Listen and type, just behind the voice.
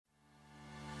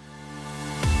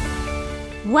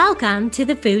Welcome to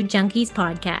the Food Junkies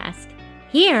podcast.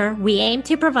 Here, we aim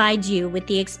to provide you with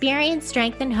the experience,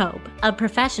 strength, and hope of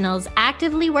professionals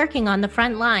actively working on the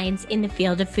front lines in the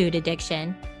field of food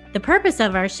addiction. The purpose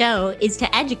of our show is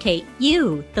to educate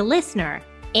you, the listener,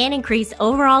 and increase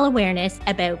overall awareness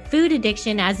about food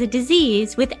addiction as a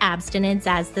disease with abstinence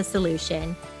as the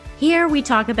solution. Here, we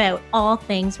talk about all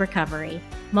things recovery.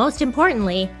 Most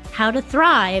importantly, how to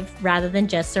thrive rather than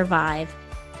just survive.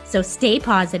 So stay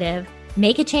positive,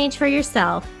 make a change for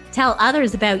yourself, tell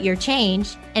others about your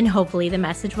change, and hopefully the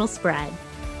message will spread.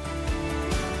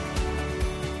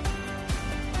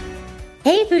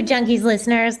 Hey, Food Junkies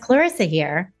listeners, Clarissa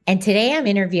here. And today I'm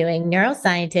interviewing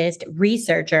neuroscientist,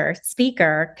 researcher,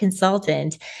 speaker,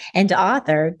 consultant, and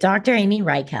author, Dr. Amy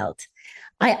Reichelt.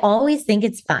 I always think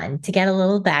it's fun to get a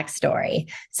little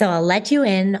backstory, so I'll let you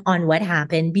in on what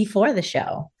happened before the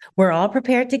show. We're all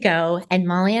prepared to go, and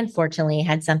Molly unfortunately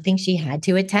had something she had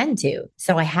to attend to,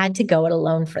 so I had to go it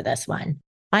alone for this one.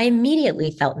 I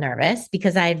immediately felt nervous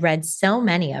because I had read so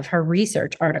many of her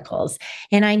research articles,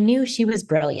 and I knew she was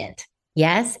brilliant.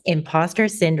 Yes, imposter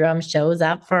syndrome shows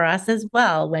up for us as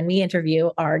well when we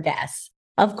interview our guests.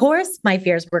 Of course, my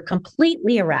fears were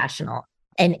completely irrational.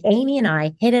 And Amy and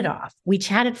I hit it off. We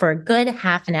chatted for a good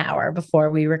half an hour before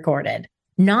we recorded.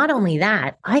 Not only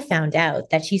that, I found out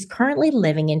that she's currently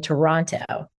living in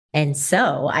Toronto. And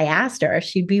so I asked her if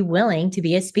she'd be willing to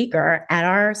be a speaker at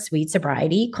our Sweet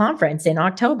Sobriety conference in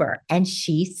October. And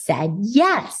she said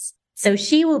yes. So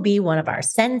she will be one of our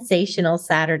sensational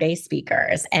Saturday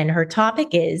speakers. And her topic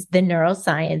is the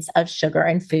neuroscience of sugar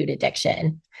and food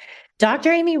addiction.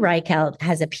 Dr. Amy Reichelt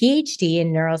has a PhD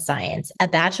in neuroscience, a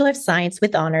Bachelor of Science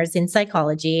with honors in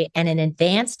psychology, and an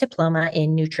Advanced Diploma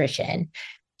in nutrition.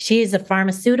 She is a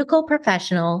pharmaceutical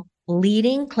professional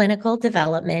leading clinical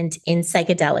development in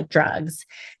psychedelic drugs.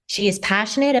 She is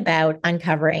passionate about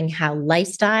uncovering how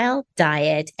lifestyle,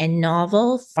 diet, and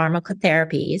novel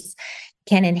pharmacotherapies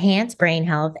can enhance brain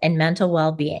health and mental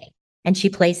well-being. And she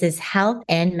places health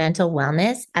and mental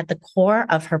wellness at the core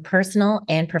of her personal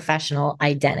and professional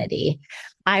identity.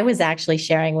 I was actually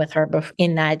sharing with her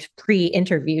in that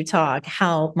pre-interview talk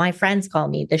how my friends call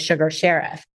me the sugar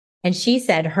sheriff. And she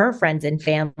said her friends and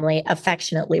family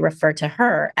affectionately refer to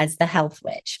her as the health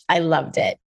witch. I loved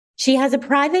it. She has a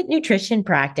private nutrition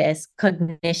practice,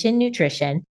 Cognition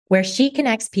Nutrition, where she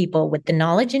connects people with the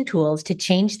knowledge and tools to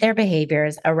change their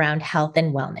behaviors around health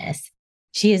and wellness.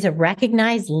 She is a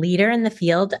recognized leader in the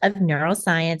field of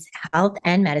neuroscience, health,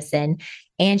 and medicine,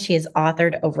 and she has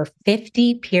authored over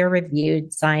 50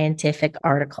 peer-reviewed scientific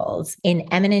articles in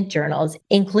eminent journals,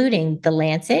 including the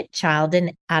Lancet, Child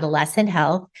and Adolescent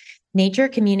Health, Nature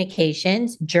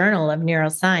Communications, Journal of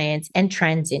Neuroscience, and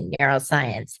Trends in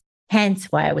Neuroscience, hence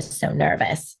why I was so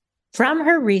nervous. From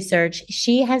her research,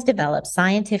 she has developed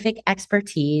scientific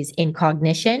expertise in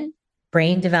cognition,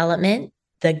 brain development,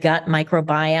 the gut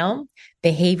microbiome,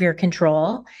 behavior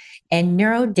control, and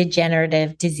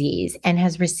neurodegenerative disease, and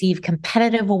has received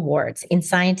competitive awards in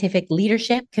scientific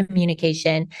leadership,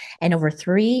 communication, and over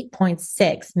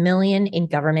 $3.6 million in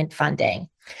government funding.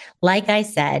 Like I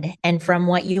said, and from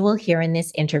what you will hear in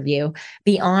this interview,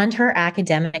 beyond her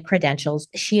academic credentials,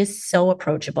 she is so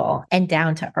approachable and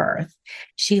down to earth.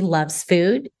 She loves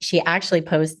food. She actually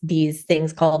posts these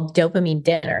things called dopamine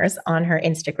dinners on her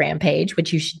Instagram page,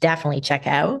 which you should definitely check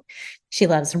out. She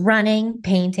loves running,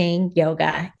 painting,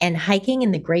 yoga, and hiking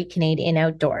in the great Canadian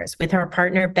outdoors with her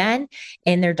partner, Ben,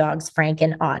 and their dogs, Frank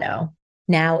and Otto.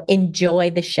 Now,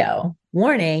 enjoy the show.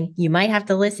 Warning, you might have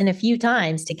to listen a few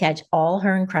times to catch all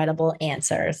her incredible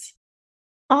answers.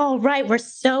 All right, we're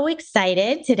so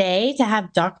excited today to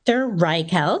have Dr.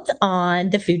 Reichelt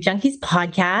on the Food Junkies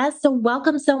podcast. So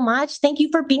welcome so much. Thank you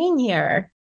for being here.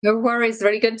 No worries.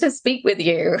 Really good to speak with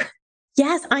you.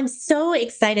 Yes, I'm so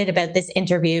excited about this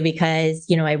interview because,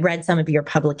 I read some of your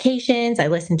publications. I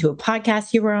listened to a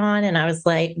podcast you were on, and I was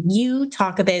like, you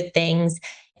talk about things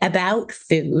about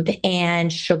food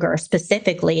and sugar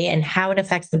specifically and how it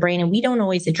affects the brain. And we don't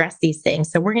always address these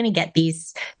things. So we're going to get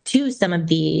some of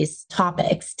these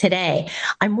topics today.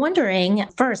 I'm wondering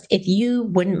first, if you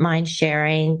wouldn't mind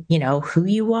sharing, who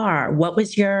you are, what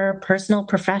was your personal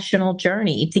professional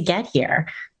journey to get here?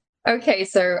 Okay,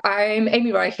 so I'm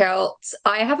Amy Reichelt.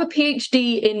 I have a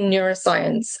PhD in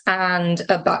neuroscience and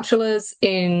a bachelor's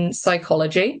in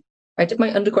psychology. I did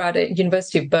my undergrad at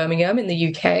University of Birmingham in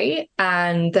the UK,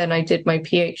 and then I did my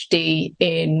PhD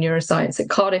in neuroscience at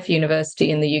Cardiff University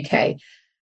in the UK.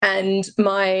 And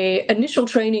my initial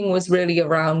training was really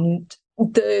around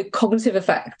the cognitive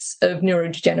effects of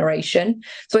neurodegeneration.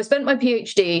 So I spent my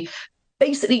PhD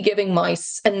basically giving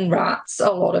mice and rats a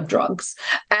lot of drugs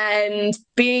and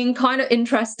being kind of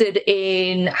interested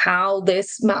in how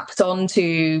this mapped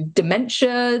onto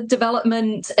dementia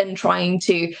development and trying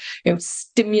to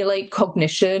stimulate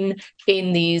cognition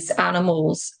in these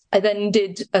animals. I then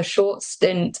did a short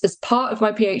stint as part of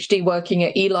my PhD working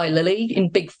at Eli Lilly in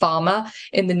Big Pharma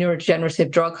in the neurodegenerative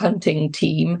drug hunting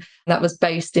team that was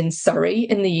based in Surrey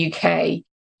in the UK.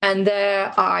 And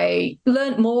there I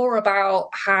learned more about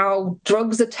how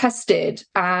drugs are tested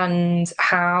and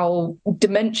how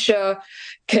dementia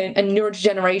and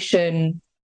neurodegeneration,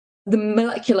 the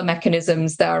molecular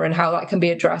mechanisms there and how that can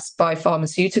be addressed by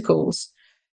pharmaceuticals.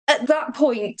 At that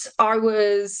point, I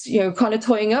was, kind of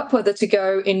toying up whether to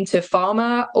go into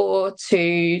pharma or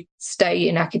to stay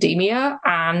in academia.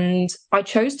 And I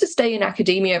chose to stay in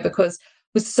academia because I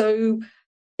was so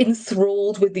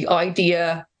enthralled with the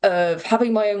idea of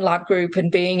having my own lab group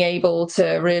and being able to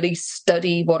really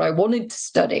study what I wanted to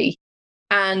study.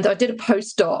 And I did a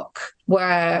postdoc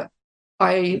where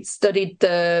I studied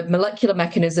the molecular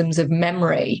mechanisms of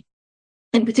memory,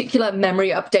 in particular memory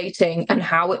updating and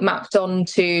how it mapped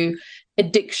onto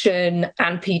addiction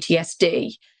and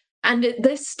PTSD. And at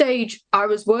this stage, I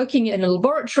was working in a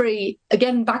laboratory,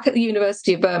 again, back at the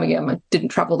University of Birmingham. I didn't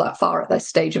travel that far at this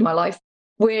stage in my life,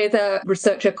 with a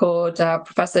researcher called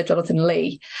Professor Jonathan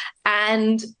Lee.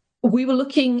 And we were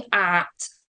looking at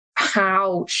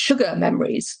how sugar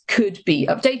memories could be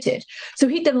updated. So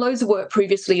he'd done loads of work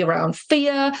previously around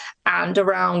fear and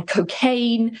around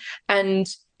cocaine. And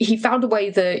he found a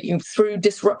way that through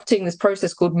disrupting this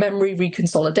process called memory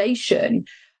reconsolidation,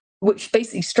 which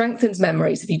basically strengthens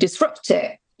memories. If you disrupt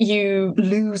it, you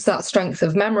lose that strength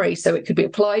of memory. So it could be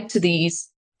applied to these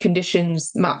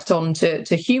conditions mapped on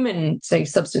to human, say,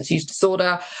 substance use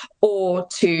disorder, or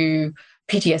to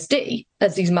PTSD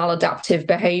as these maladaptive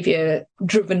behavior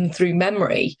driven through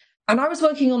memory. And I was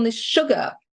working on this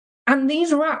sugar, and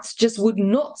these rats just would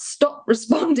not stop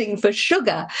responding for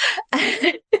sugar.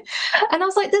 And I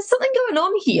was like, there's something going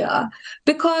on here,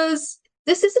 because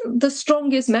this isn't the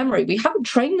strongest memory. We haven't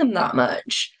trained them that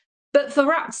much. But for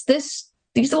rats, these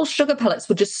little sugar pellets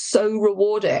were just so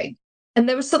rewarding. And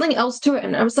there was something else to it.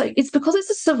 And I was like, it's because it's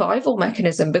a survival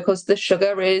mechanism, because the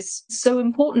sugar is so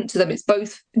important to them. It's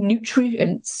both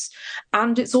nutrients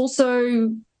and it's also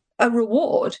a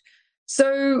reward.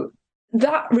 So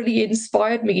that really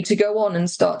inspired me to go on and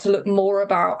start to look more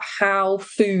about how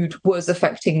food was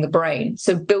affecting the brain.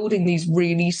 So building these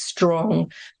really strong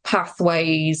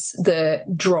pathways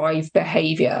that drive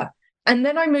behavior. And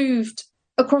then I moved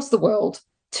across the world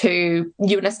to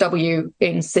UNSW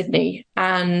in Sydney.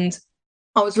 And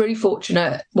I was really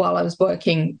fortunate while I was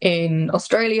working in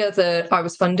Australia that I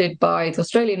was funded by the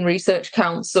Australian Research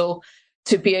Council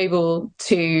to be able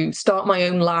to start my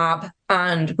own lab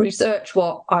and research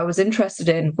what I was interested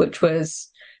in, which was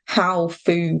how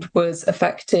food was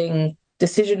affecting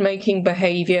decision-making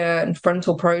behavior and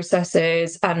frontal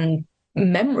processes and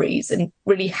memories, and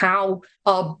really how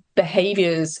our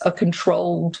behaviors are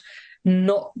controlled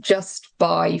not just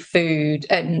by food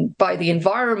and by the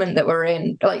environment that we're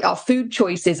in. Like, our food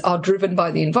choices are driven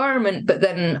by the environment, but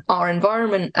then our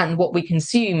environment and what we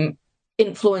consume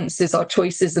influences our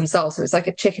choices themselves. So it's like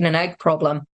a chicken and egg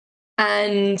problem.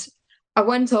 And I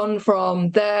went on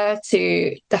from there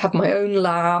to have my own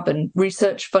lab and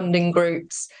research funding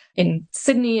groups in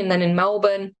Sydney and then in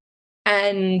Melbourne,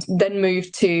 and then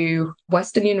moved to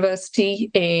Western University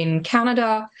in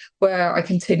Canada, where I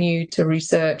continued to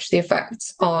research the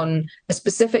effects on a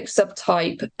specific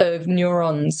subtype of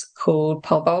neurons called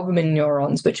pulvobumin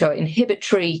neurons, which are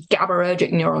inhibitory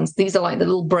GABAergic neurons. These are like the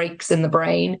little breaks in the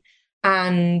brain.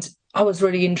 And I was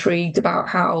really intrigued about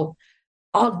how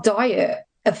our diet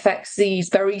affects these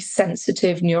very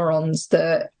sensitive neurons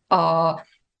that are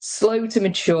slow to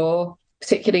mature,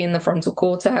 particularly in the frontal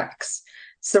cortex,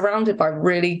 surrounded by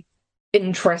really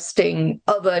interesting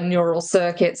other neural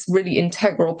circuits, really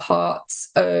integral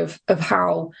parts of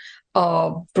how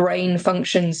our brain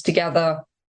functions together,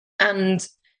 and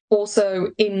also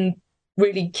in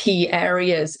really key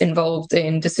areas involved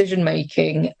in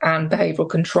decision-making and behavioral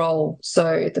control.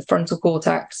 So the frontal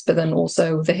cortex, but then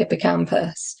also the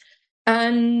hippocampus.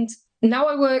 And now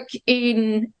I work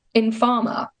in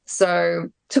pharma. So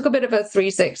took a bit of a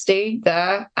 360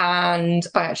 there, and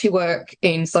I actually work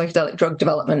in psychedelic drug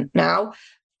development now,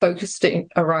 focusing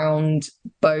around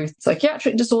both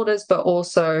psychiatric disorders, but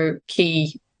also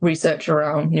key research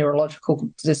around neurological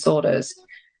disorders.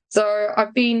 So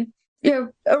I've been,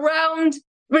 around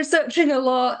researching a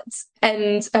lot,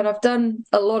 and I've done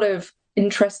a lot of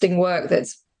interesting work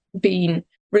that's been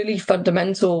really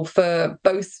fundamental for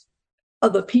both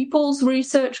other people's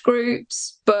research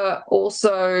groups, but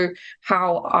also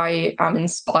how I am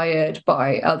inspired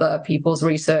by other people's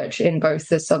research in both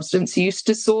the substance use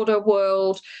disorder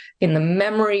world, in the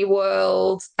memory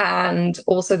world, and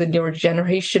also the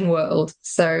neurodegeneration world.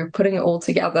 So putting it all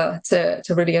together to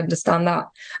really understand that.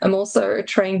 I'm also a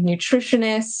trained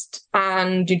nutritionist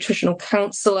and nutritional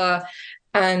counsellor,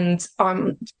 and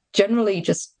I'm generally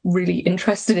just really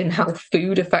interested in how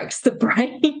food affects the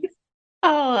brain.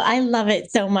 Oh, I love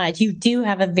it so much. You do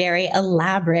have a very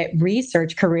elaborate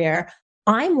research career.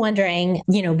 I'm wondering,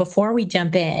 before we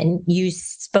jump in, you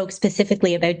spoke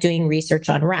specifically about doing research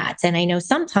on rats. And I know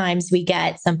sometimes we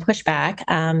get some pushback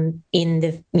in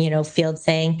the, field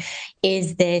saying,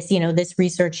 is this, this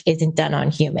research isn't done on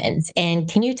humans. And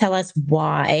can you tell us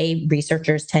why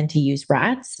researchers tend to use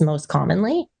rats most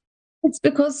commonly? It's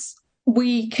because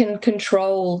we can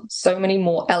control so many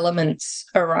more elements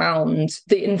around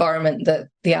the environment that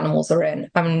the animals are in.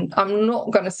 I'm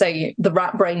not going to say the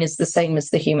rat brain is the same as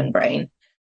the human brain,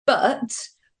 but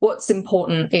what's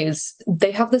important is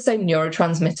they have the same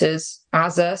neurotransmitters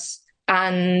as us,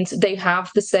 and they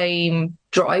have the same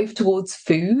drive towards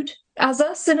food as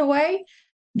us in a way.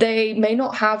 They may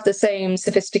not have the same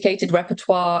sophisticated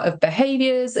repertoire of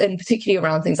behaviours, and particularly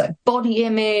around things like body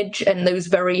image and those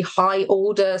very high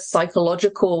order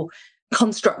psychological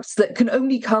constructs that can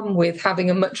only come with having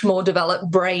a much more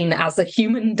developed brain as a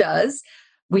human does.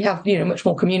 We have, much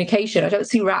more communication. I don't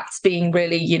see rats being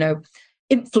really,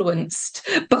 influenced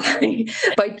by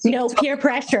peer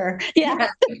pressure. Yeah.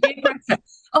 Peer pressure.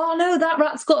 Oh no, that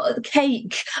rat's got a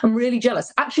cake. I'm really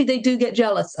jealous. Actually, they do get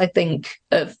jealous, I think,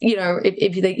 of,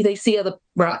 if they see other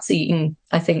rats eating,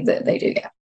 I think that they do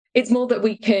get. It's more that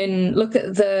we can look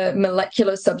at the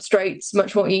molecular substrates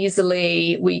much more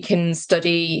easily. We can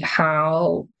study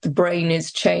how the brain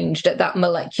is changed at that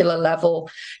molecular level.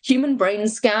 Human brain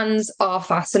scans are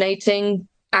fascinating.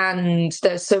 And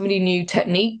there's so many new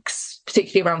techniques,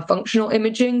 particularly around functional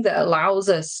imaging, that allows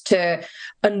us to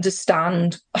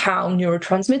understand how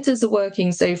neurotransmitters are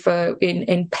working, say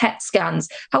in PET scans.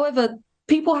 However,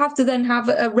 people have to then have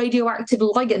a radioactive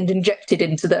ligand injected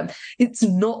into them. It's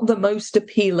not the most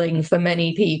appealing for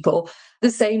many people.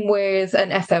 The same with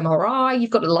an fMRI. You've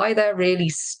got to lie there really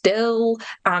still,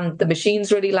 and the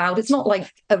machine's really loud. It's not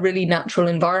like a really natural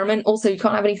environment. Also, you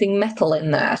can't have anything metal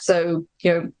in there. So,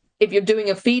 if you're doing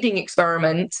a feeding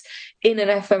experiment in an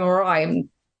fMRI, and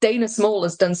Dana Small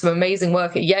has done some amazing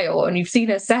work at Yale, and you've seen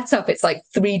her setup, it's like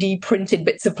 3D printed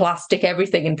bits of plastic,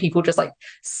 everything, and people just like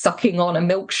sucking on a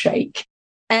milkshake.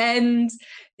 And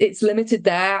it's limited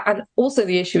there. And also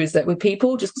the issue is that with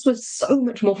people, just because we're so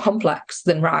much more complex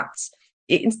than rats,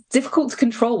 it's difficult to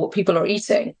control what people are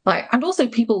eating. And also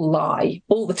people lie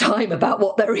all the time about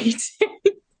what they're eating.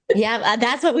 Yeah,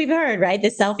 that's what we've heard, right?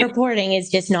 The self-reporting is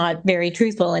just not very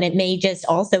truthful. And it may just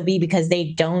also be because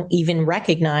they don't even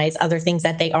recognize other things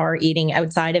that they are eating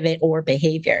outside of it or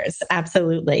behaviors.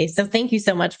 Absolutely. So thank you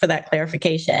so much for that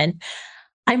clarification.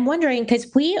 I'm wondering, because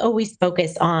we always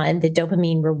focus on the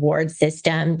dopamine reward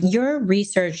system, your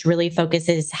research really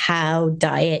focuses how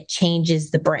diet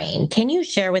changes the brain. Can you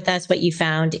share with us what you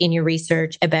found in your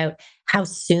research about how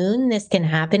soon this can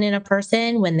happen in a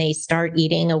person when they start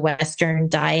eating a Western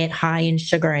diet high in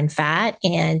sugar and fat,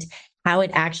 and how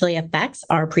it actually affects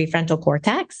our prefrontal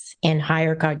cortex and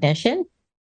higher cognition?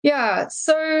 Yeah,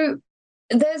 so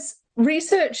there's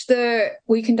research that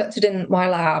we conducted in my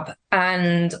lab,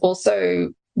 and also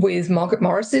with Margaret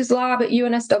Morris's lab at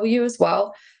UNSW as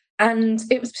well. And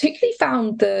it was particularly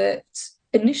found that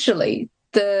initially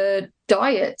the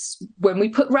diets, when we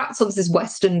put rats on this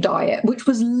Western diet, which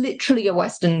was literally a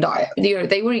Western diet,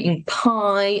 they were eating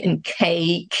pie and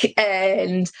cake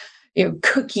and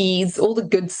cookies, all the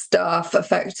good stuff,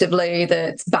 effectively,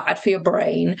 that's bad for your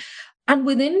brain. And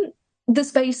within the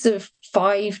space of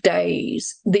 5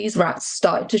 days, these rats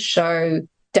started to show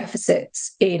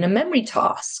deficits in a memory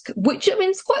task, which,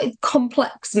 it's quite a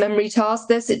complex memory task.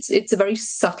 It's a very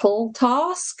subtle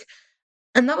task.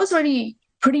 And that was really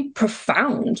pretty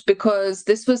profound, because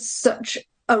this was such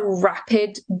a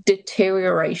rapid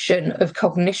deterioration of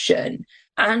cognition.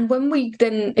 And when we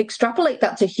then extrapolate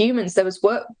that to humans, there was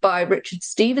work by Richard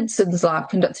Stevenson's lab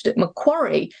conducted at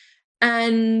Macquarie.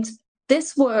 And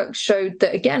this work showed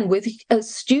that, again, with a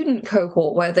student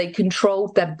cohort where they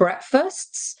controlled their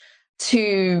breakfasts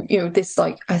to, this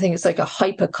I think it's like a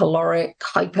hypercaloric,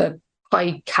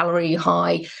 high calorie,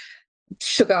 high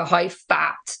sugar, high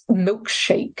fat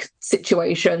milkshake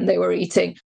situation they were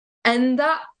eating. And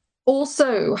that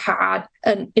also had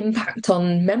an impact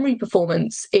on memory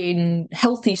performance in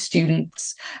healthy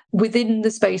students within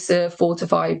the space of 4 to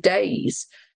 5 days.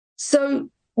 So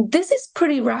this is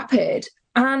pretty rapid.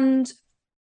 And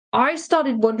I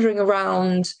started wandering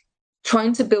around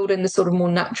trying to build in this sort of more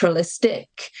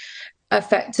naturalistic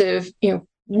effect of,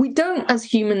 we don't as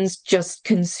humans just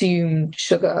consume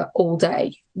sugar all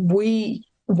day. We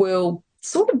will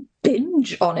sort of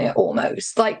binge on it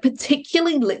almost, like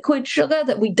particularly liquid sugar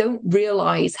that we don't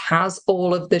realize has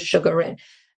all of the sugar in.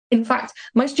 In fact,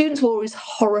 my students were always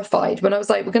horrified when I was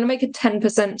like, we're going to make a 10%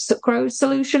 sucrose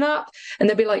solution up. And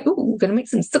they'd be like, oh, we're going to make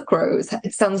some sucrose.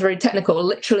 It sounds very technical.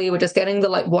 Literally, we're just getting the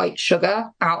white sugar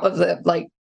out of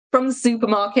from the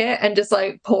supermarket and just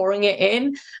pouring it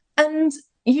in. And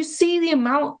you see the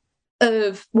amount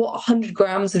of 100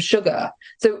 grams of sugar.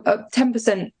 So a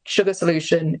 10% sugar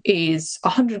solution is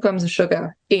 100 grams of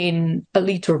sugar in a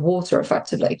litre of water,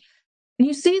 effectively. And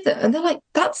you see that, and they're like,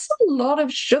 that's a lot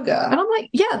of sugar. And I'm like,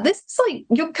 yeah, this is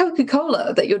your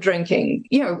Coca-Cola that you're drinking,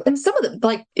 and some of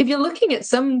them, if you're looking at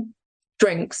some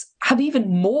drinks, have even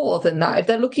more than that. If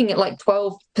they're looking at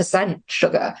 12%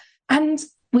 sugar. And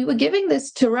we were giving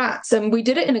this to rats, and we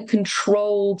did it in a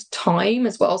controlled time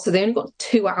as well. So they only got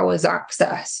 2 hours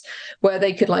access where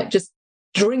they could just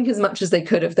drink as much as they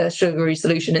could of their sugary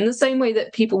solution, in the same way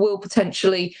that people will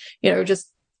potentially,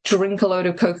 just drink a load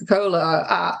of Coca-Cola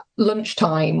at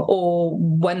lunchtime, or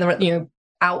when they're,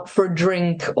 out for a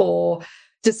drink, or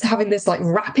just having this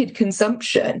rapid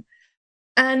consumption.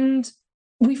 And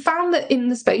we found that in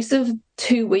the space of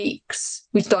 2 weeks,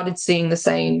 we started seeing the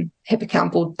same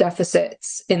hippocampal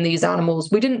deficits in these animals.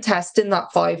 We didn't test in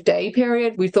that 5-day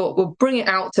period. We thought we'll bring it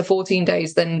out to 14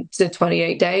 days, then to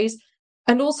 28 days.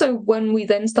 And also when we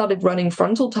then started running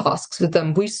frontal tasks with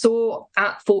them, we saw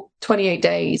at 28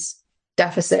 days,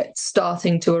 deficits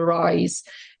starting to arise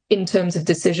in terms of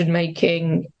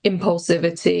decision-making,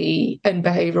 impulsivity, and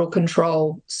behavioral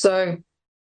control. So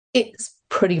it's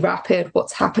pretty rapid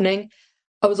what's happening.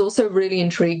 I was also really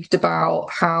intrigued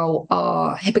about how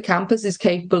our hippocampus is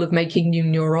capable of making new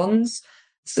neurons.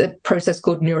 It's a process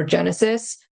called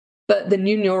neurogenesis, but the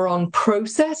new neuron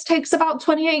process takes about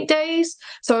 28 days.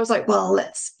 So I was like, well,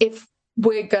 if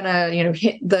we're gonna,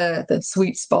 hit the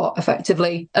sweet spot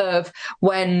effectively of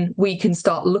when we can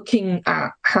start looking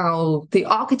at how the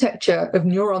architecture of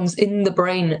neurons in the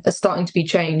brain are starting to be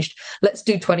changed, let's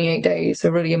do 28 days.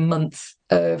 So really a month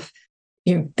of,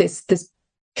 this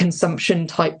consumption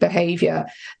type behavior.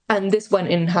 And this went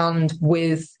in hand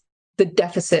with the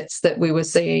deficits that we were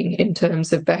seeing in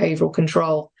terms of behavioral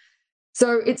control.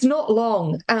 So it's not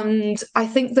long. And I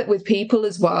think that with people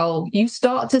as well, you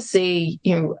start to see,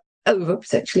 over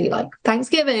potentially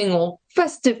Thanksgiving or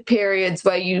festive periods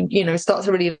where you start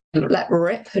to really let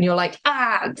rip, and you're like,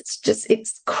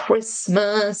 it's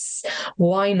Christmas,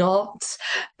 why not?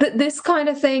 But this kind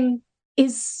of thing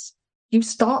is, you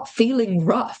start feeling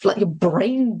rough, your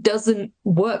brain doesn't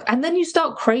work, and then you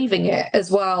start craving it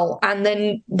as well. And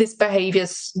then this behavior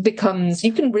becomes,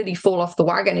 you can really fall off the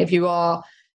wagon if you are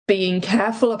being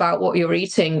careful about what you're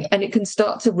eating, and it can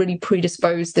start to really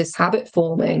predispose this habit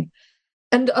forming.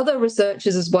 And other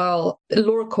researchers as well,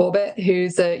 Laura Corbett,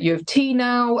 who's at U of T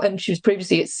now, and she was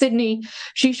previously at Sydney,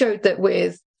 she showed that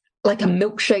with a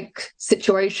milkshake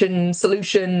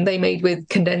solution they made with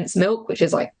condensed milk, which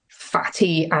is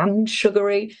fatty and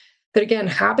sugary, that again,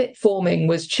 habit forming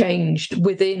was changed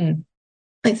within,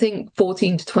 I think,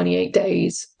 14 to 28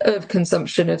 days of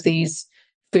consumption of these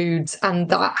foods. And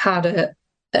that had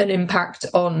an impact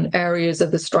on areas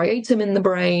of the striatum in the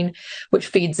brain, which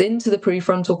feeds into the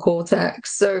prefrontal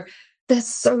cortex. So there's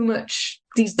so much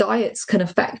these diets can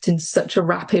affect in such a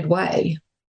rapid way.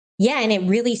 Yeah. And it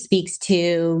really speaks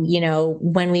to,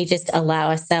 when we just allow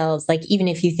ourselves, even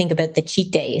if you think about the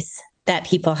cheat days that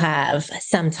people have,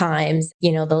 sometimes,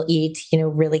 they'll eat,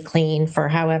 really clean for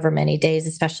however many days,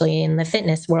 especially in the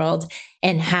fitness world,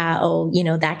 and how,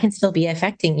 that can still be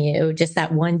affecting you just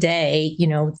that one day,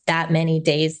 that many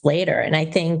days later. And I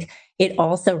think it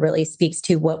also really speaks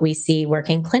to what we see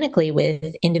working clinically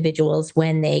with individuals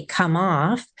when they come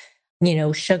off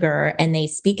sugar, and they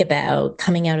speak about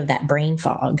coming out of that brain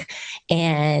fog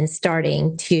and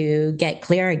starting to get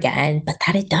clear again, but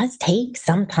that it does take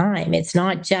some time. It's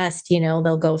not just,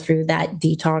 they'll go through that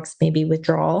detox, maybe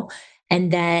withdrawal.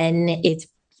 And then it's,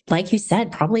 like you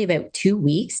said, probably about 2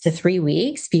 weeks to 3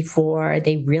 weeks before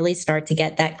they really start to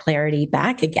get that clarity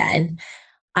back again.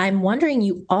 I'm wondering,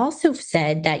 you also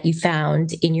said that you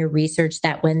found in your research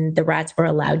that when the rats were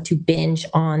allowed to binge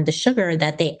on the sugar,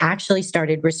 that they actually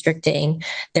started restricting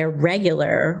their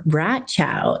regular rat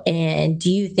chow. And do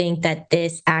you think that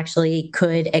this actually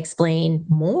could explain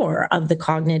more of the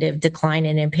cognitive decline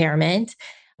and impairment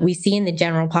we see in the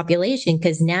general population?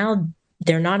 Because now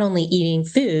they're not only eating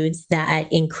foods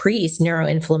that increase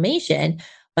neuroinflammation,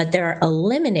 but they're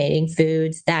eliminating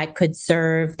foods that could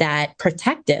serve that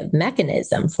protective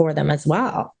mechanism for them as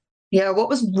well. Yeah, what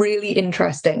was really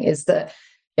interesting is that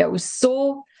we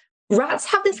saw rats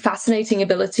have this fascinating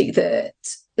ability that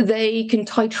they can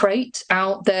titrate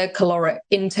out their caloric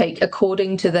intake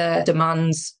according to their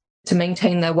demands to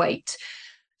maintain their weight.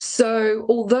 So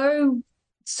although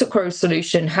sucrose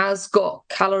solution has got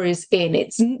calories in,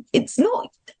 it's not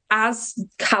as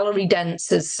calorie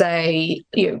dense as, say,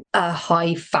 a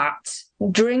high fat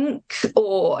drink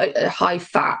or a high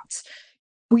fat.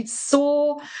 We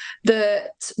saw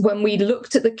that when we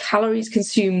looked at the calories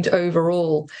consumed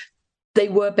overall, they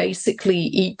were basically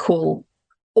equal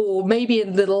or maybe a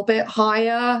little bit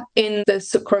higher in the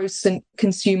sucrose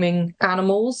consuming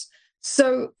animals.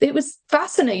 So it was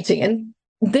fascinating. And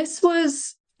this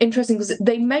was interesting because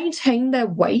they maintained their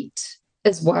weight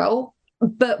as well.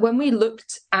 But when we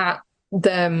looked at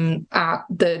them at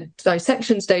the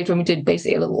dissection stage, when we did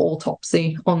basically a little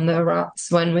autopsy on the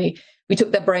rats, when we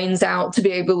took their brains out to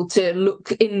be able to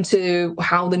look into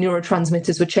how the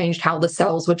neurotransmitters were changed, how the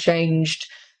cells were changed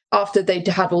after they'd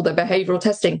had all their behavioral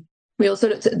testing. We also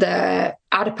looked at their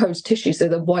adipose tissue, so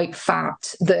the white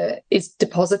fat that is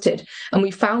deposited, and we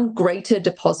found greater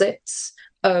deposits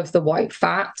of the white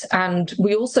fat. And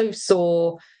we also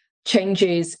saw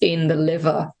changes in the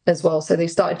liver as well. So they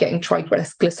started getting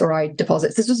triglyceride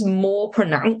deposits. This was more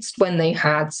pronounced when they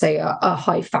had, say, a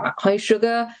high fat, high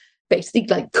sugar, basically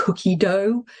like cookie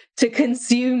dough to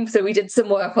consume. So we did some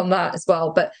work on that as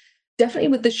well. But definitely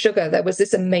with the sugar, there was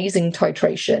this amazing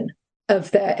titration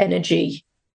of their energy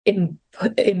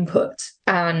input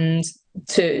and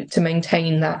to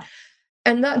maintain that.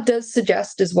 And that does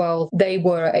suggest as well, they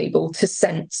were able to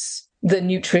sense the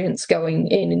nutrients going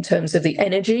in terms of the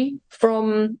energy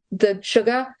from the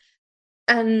sugar.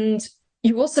 And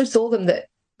you also saw them that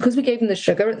because we gave them the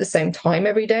sugar at the same time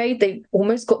every day, they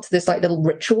almost got to this like little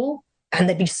ritual, and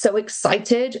they'd be so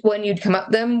excited when you'd come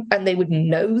at them and they would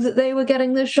know that they were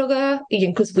getting the sugar,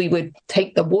 because we would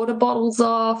take the water bottles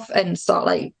off and start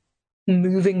like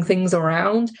moving things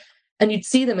around. And you'd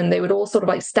see them and they would all sort of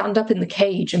like stand up in the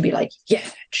cage and be like, yeah,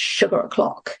 sugar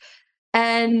o'clock.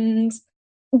 And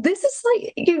this is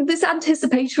like, this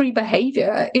anticipatory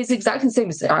behavior is exactly the same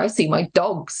as I see my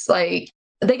dogs. Like,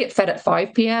 they get fed at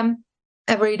 5 p.m.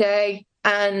 every day.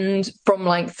 And from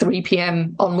like 3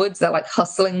 p.m. onwards, they're like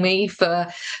hustling me for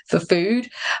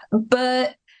food.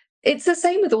 But it's the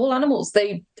same with all animals.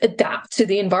 They adapt to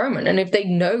the environment. And if they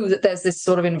know that there's this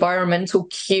sort of environmental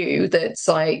cue that's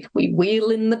like, we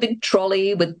wheel in the big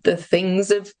trolley with the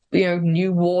things of,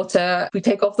 new water, we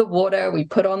take off the water, we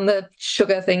put on the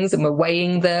sugar things and we're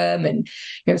weighing them. And,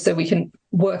 so we can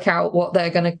work out what they're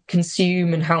going to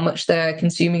consume and how much they're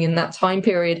consuming in that time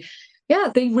period.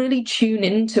 Yeah, they really tune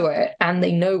into it and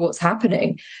they know what's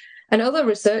happening. And other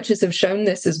researchers have shown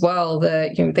this as well,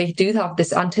 that they do have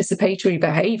this anticipatory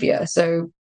behavior. So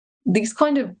these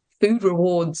kind of food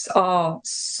rewards are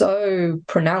so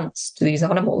pronounced to these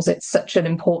animals. It's such an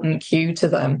important cue to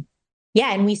them.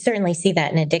 Yeah, and we certainly see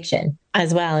that in addiction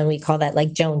as well. And we call that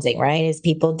like jonesing, right? As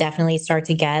people definitely start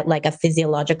to get like a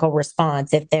physiological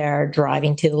response if they're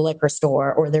driving to the liquor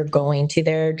store or they're going to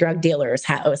their drug dealer's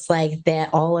house, like that,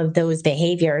 all of those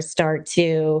behaviors start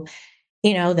to,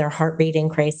 their heart rate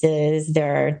increases.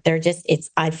 They're just,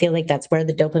 I feel like that's where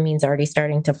the dopamine's already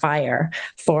starting to fire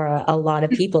for a lot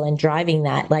of people, and driving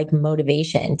that like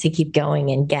motivation to keep going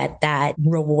and get that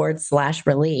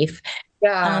reward/relief.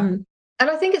 Yeah. And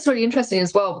I think it's really interesting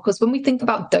as well, because when we think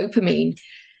about dopamine,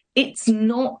 it's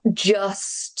not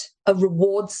just a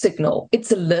reward signal,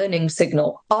 it's a learning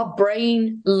signal. Our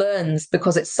brain learns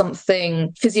because it's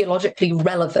something physiologically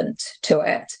relevant to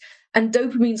it. And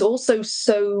dopamine's also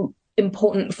so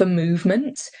important for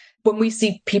movement. When we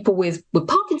see people with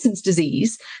Parkinson's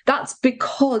disease, that's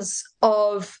because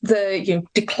of the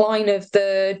decline of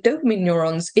the dopamine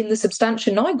neurons in the substantia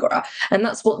nigra, and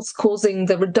that's what's causing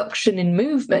the reduction in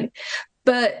movement.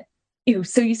 But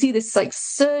so you see this like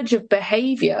surge of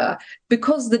behavior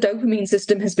because the dopamine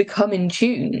system has become in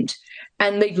tuned,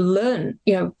 and they've learned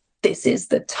this is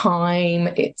the time.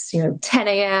 It's 10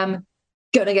 a.m.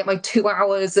 Going to get my 2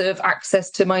 hours of access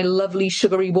to my lovely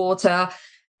sugary water.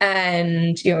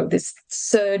 And, this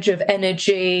surge of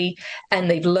energy, and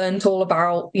they've learned all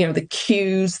about, the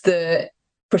cues that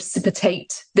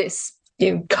precipitate this,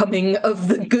 coming of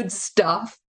the good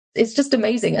stuff. It's just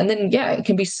amazing. And then, it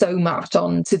can be so mapped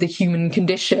on to the human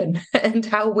condition and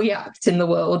how we act in the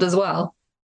world as well.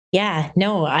 Yeah,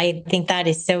 no, I think that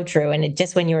is so true. And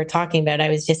just when you were talking about it, I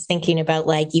was just thinking about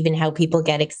like even how people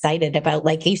get excited about,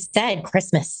 like you said,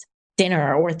 Christmas.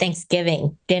 dinner or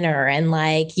Thanksgiving dinner and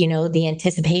like, the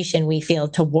anticipation we feel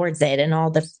towards it and all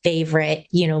the favorite,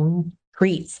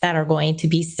 treats that are going to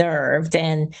be served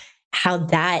and how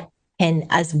that can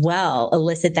as well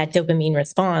elicit that dopamine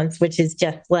response, which is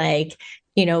just like,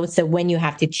 so when you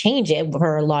have to change it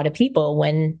for a lot of people,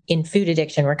 when in food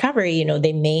addiction recovery,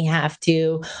 they may have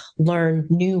to learn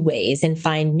new ways and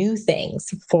find new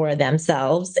things for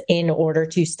themselves in order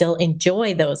to still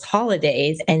enjoy those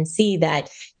holidays and see that,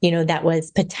 that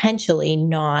was potentially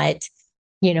not,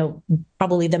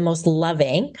 probably the most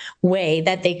loving way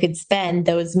that they could spend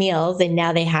those meals. And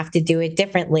now they have to do it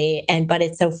differently. But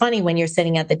it's so funny when you're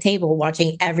sitting at the table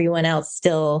watching everyone else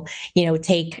still,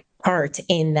 take part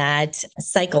in that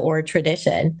cycle or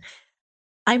tradition.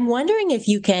 I'm wondering if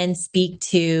you can speak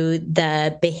to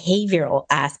the behavioral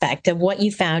aspect of what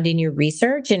you found in your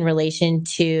research in relation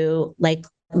to like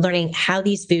learning how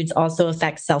these foods also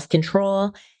affect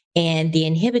self-control and the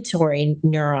inhibitory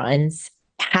neurons,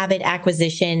 habit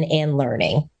acquisition, and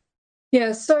learning.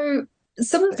 Yeah, so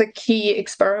some of the key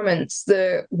experiments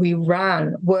that we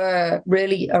ran were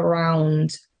really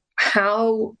around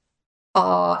how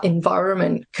our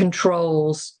environment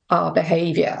controls our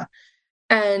behavior.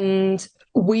 And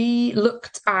we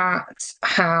looked at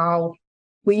how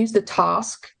we used a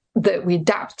task that we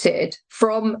adapted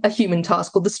from a human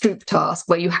task called the Stroop task,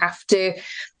 where you have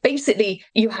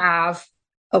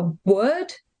a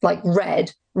word like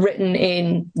red written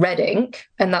in red ink,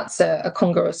 and that's a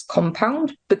congruous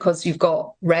compound because you've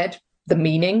got red, the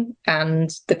meaning,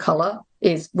 and the color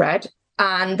is red.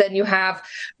 And then you have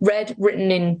red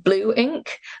written in blue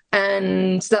ink,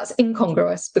 and that's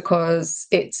incongruous because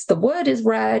the word is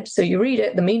red, so you read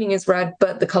it, the meaning is red,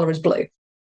 but the color is blue.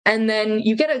 And then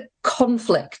you get a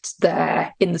conflict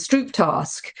there in the Stroop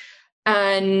task.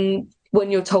 And when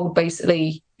you're told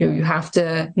basically, you have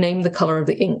to name the color of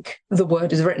the ink the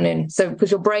word is written in. So because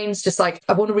your brain's just like,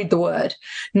 I want to read the word,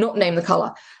 not name the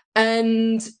color.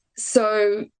 And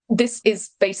so this is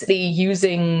basically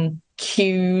using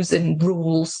cues and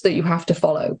rules that you have to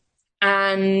follow.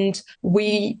 And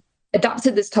we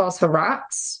adapted this task for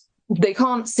rats. They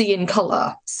can't see in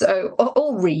color,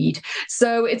 or read.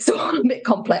 So it's all a bit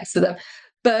complex for them.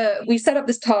 But we set up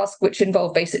this task, which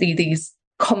involved basically these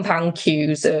compound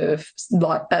cues of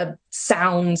like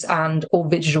sounds and or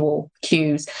visual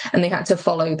cues, and they had to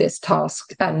follow this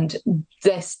task, and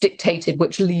this dictated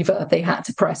which lever they had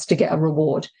to press to get a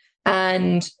reward.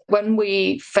 And when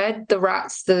we fed the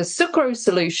rats the sucrose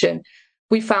solution,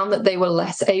 we found that they were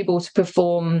less able to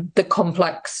perform the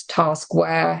complex task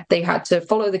where they had to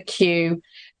follow the cue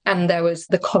and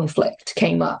the conflict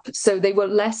came up. So they were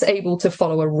less able to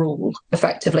follow a rule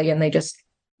effectively, and they just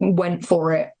went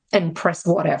for it and pressed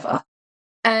whatever.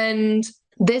 And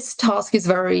this task is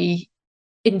very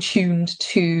in tuned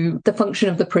to the function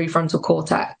of the prefrontal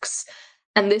cortex.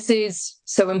 And this is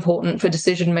so important for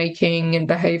decision making and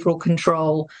behavioral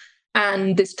control.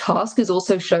 And this task is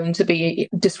also shown to be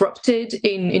disrupted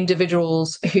in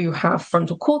individuals who have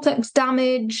frontal cortex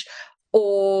damage,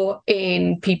 or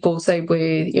in people, say,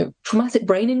 with traumatic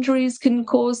brain injuries can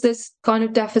cause this kind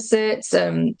of deficit,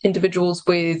 individuals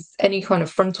with any kind of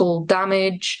frontal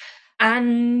damage.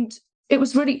 And it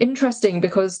was really interesting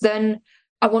because then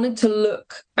I wanted to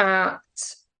look at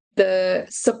the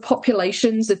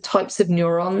subpopulations of types of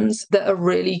neurons that are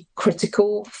really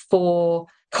critical for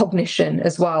cognition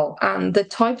as well. And the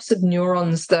types of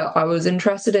neurons that I was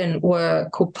interested in were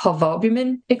called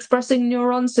parvalbumin expressing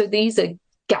neurons. So these are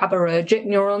GABAergic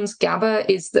neurons. GABA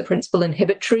is the principal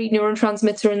inhibitory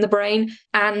neurotransmitter in the brain.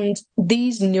 And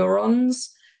these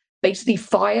neurons basically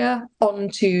fire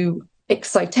onto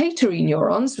excitatory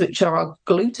neurons, which are our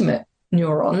glutamate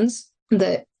neurons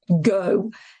that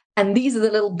go. And these are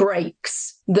the little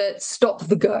brakes that stop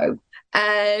the go.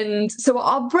 And so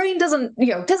our brain can't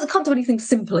do anything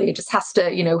simply. It just has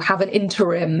to, have an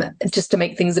interim just to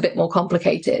make things a bit more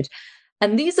complicated.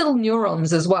 And these little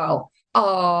neurons as well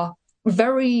are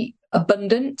very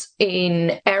abundant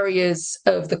in areas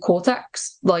of the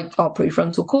cortex, like our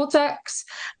prefrontal cortex,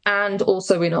 and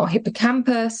also in our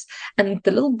hippocampus, and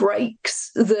the little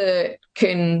brakes that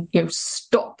can,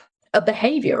 stop a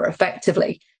behavior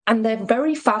effectively. And they're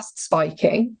very fast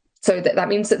spiking. So that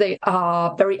means that they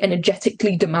are very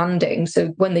energetically demanding. So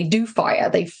when they do fire,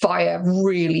 they fire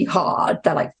really hard.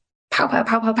 They're like, pow, pow,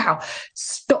 pow, pow, pow,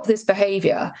 stop this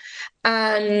behavior.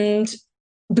 And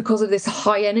because of this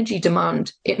high energy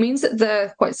demand, it means that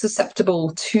they're quite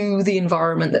susceptible to the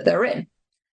environment that they're in.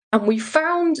 And we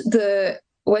found that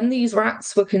when these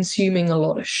rats were consuming a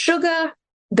lot of sugar,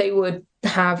 they would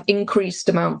have increased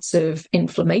amounts of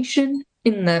inflammation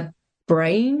in their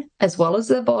brain as well as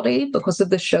their body because of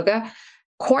the sugar,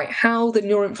 quite how the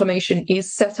neuroinflammation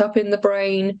is set up in the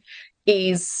brain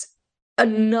is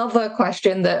another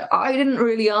question that I didn't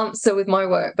really answer with my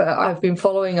work, but I've been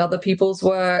following other people's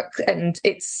work, and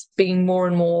it's been more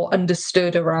and more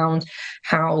understood around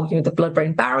how, the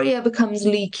blood-brain barrier becomes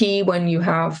leaky when you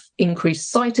have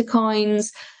increased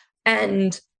cytokines,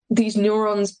 and these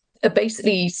neurons are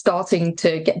basically starting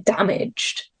to get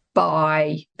damaged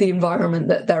by the environment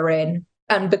that they're in.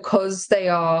 And because they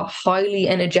are highly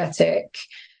energetic,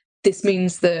 this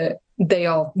means that they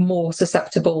are more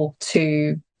susceptible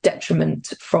to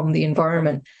detriment from the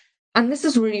environment. And this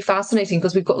is really fascinating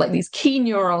because we've got like these key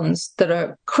neurons that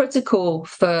are critical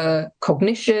for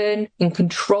cognition and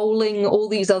controlling all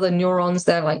these other neurons.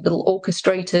 They're like little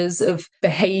orchestrators of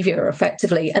behavior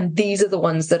effectively. And these are the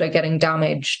ones that are getting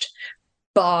damaged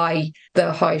by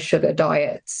the high sugar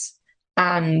diets.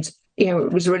 And, it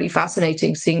was really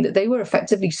fascinating seeing that they were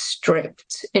effectively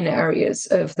stripped in areas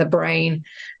of the brain.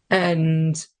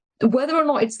 And whether or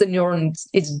not it's the neuron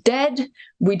is dead,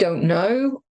 we don't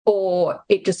know, or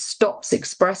it just stops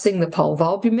expressing the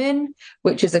pulvalbumin,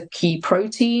 which is a key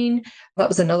protein. That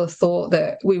was another thought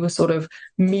that we were sort of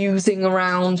musing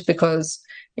around because,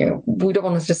 we don't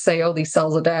want to just say, oh, these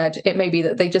cells are dead. It may be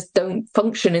that they just don't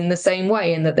function in the same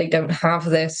way and that they don't have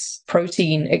this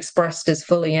protein expressed as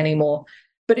fully anymore.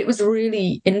 But it was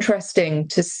really interesting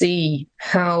to see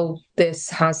how this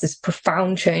has this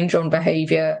profound change on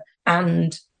behavior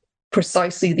and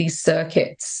precisely these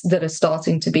circuits that are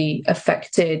starting to be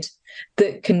affected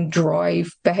that can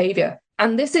drive behavior.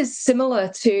 And this is similar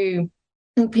to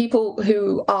people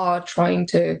who are trying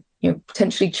to,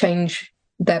 potentially change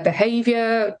their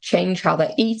behavior, change how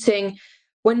they're eating.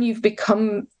 When you've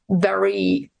become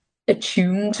very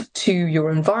attuned to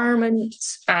your environment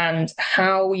and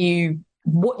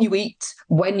what you eat,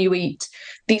 when you eat,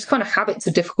 these kind of habits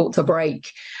are difficult to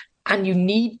break. And you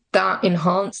need that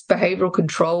enhanced behavioral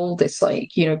control, this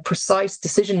precise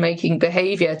decision-making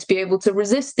behavior to be able to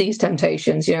resist these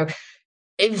temptations.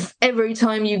 If every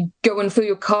time you go and fill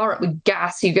your car up with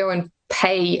gas, you go and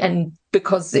pay, and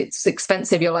because it's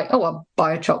expensive, you're like, oh, I'll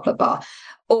buy a chocolate bar.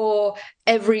 Or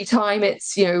every time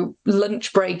it's,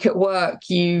 lunch break at work,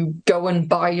 you go and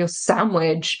buy your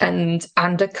sandwich and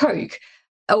a Coke.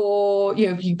 Or,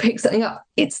 you pick something up.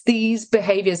 It's these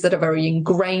behaviors that are very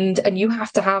ingrained, and you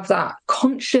have to have that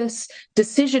conscious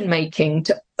decision-making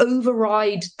to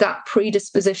override that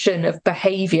predisposition of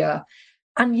behavior.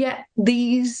 And yet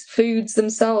these foods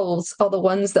themselves are the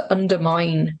ones that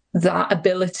undermine that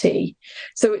ability.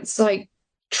 So it's like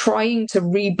trying to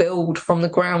rebuild from the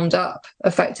ground up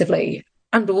effectively.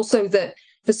 And also that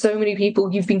for so many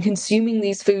people, you've been consuming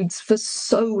these foods for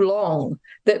so long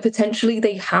that potentially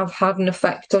they have had an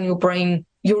effect on your brain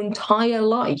your entire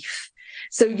life.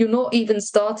 So you're not even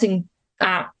starting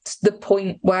at the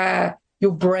point where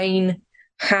your brain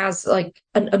has like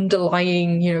an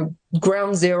underlying,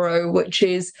 ground zero, which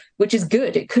is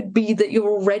good. It could be that you're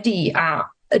already at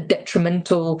a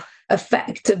detrimental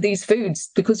effect of these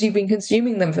foods because you've been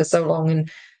consuming them for so long.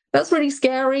 And that's really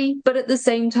scary. But at the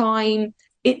same time,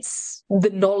 it's the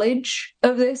knowledge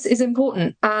of this is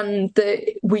important, and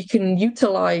that we can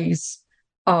utilize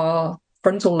our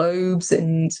frontal lobes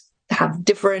and have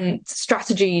different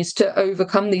strategies to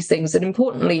overcome these things. And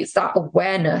importantly, it's that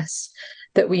awareness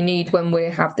that we need when we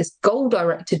have this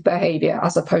goal-directed behavior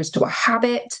as opposed to a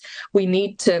habit. We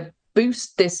need to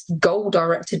boost this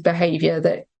goal-directed behavior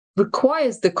that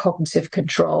requires the cognitive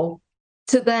control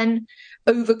to then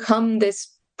overcome this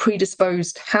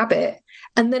predisposed habit.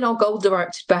 And then our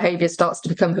goal-directed behavior starts to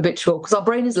become habitual because our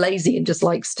brain is lazy and just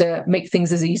likes to make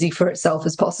things as easy for itself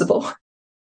as possible.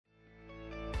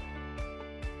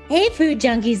 Hey, Food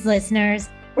Junkies listeners.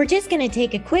 We're just going to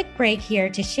take a quick break here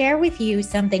to share with you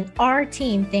something our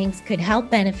team thinks could help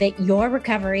benefit your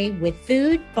recovery with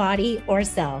food, body, or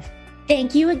self.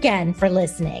 Thank you again for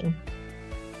listening.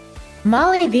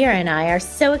 Molly, Vera, and I are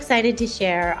so excited to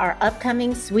share our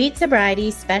upcoming Sweet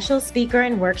Sobriety Special Speaker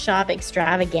and Workshop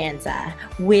Extravaganza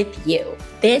with you.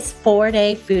 This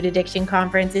 4-day food addiction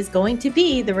conference is going to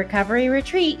be the recovery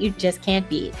retreat you just can't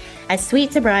beat as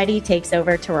Sweet Sobriety takes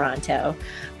over Toronto.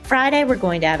 Friday, we're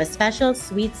going to have a special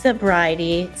Sweet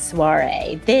Sobriety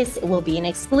soiree. This will be an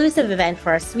exclusive event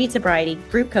for our Sweet Sobriety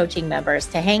group coaching members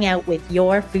to hang out with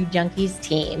your Food Junkies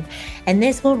team. And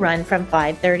this will run from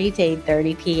 5:30 to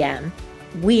 8:30 p.m.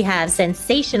 We have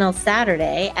Sensational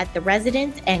Saturday at the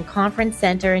Residence and Conference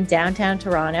Center in downtown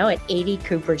Toronto at 80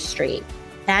 Cooper Street.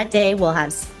 That day, we'll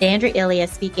have Sandra Ilya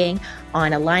speaking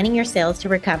on aligning your sales to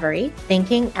recovery,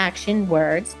 thinking, action,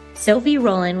 words. Sophie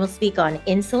Rowland will speak on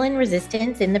insulin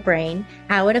resistance in the brain,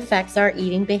 how it affects our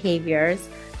eating behaviors.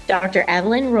 Dr.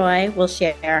 Evelyn Roy will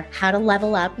share how to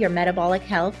level up your metabolic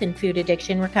health and food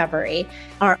addiction recovery.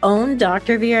 Our own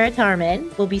Dr. Vera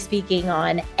Tarman will be speaking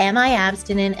on Am I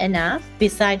Abstinent Enough?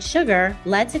 Besides sugar,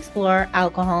 let's explore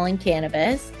alcohol and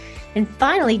cannabis. And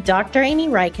finally, Dr. Amy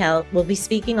Reichelt will be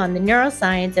speaking on the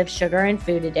neuroscience of sugar and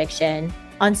food addiction.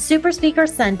 On Super Speaker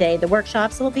Sunday, the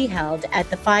workshops will be held at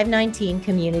the 519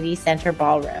 Community Center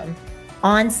Ballroom.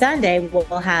 On Sunday, we'll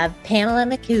have Pamela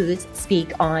McCoos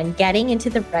speak on getting into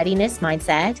the readiness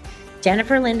mindset.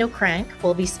 Jennifer Lindo Crank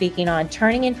will be speaking on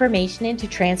turning information into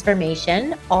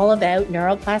transformation, all about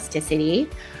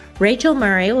neuroplasticity. Rachel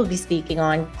Murray will be speaking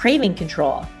on craving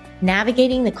control,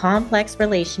 navigating the complex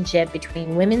relationship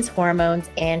between women's hormones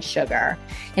and sugar.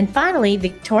 And finally,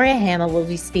 Victoria Hamill will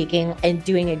be speaking and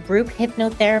doing a group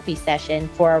hypnotherapy session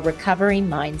for a recovery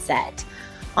mindset.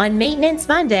 On Maintenance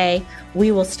Monday,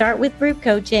 we will start with group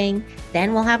coaching,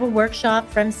 then we'll have a workshop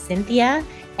from Cynthia,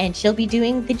 and she'll be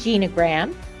doing the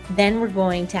genogram. Then we're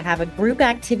going to have a group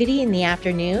activity in the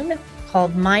afternoon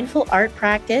called Mindful Art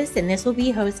Practice, and this will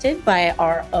be hosted by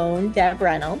our own Deb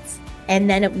Reynolds. And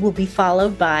then it will be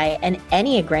followed by an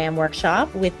Enneagram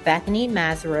workshop with Bethany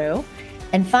Mazaru.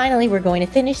 And finally, we're going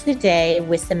to finish the day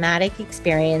with somatic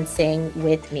experiencing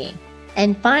with me.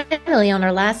 And finally, on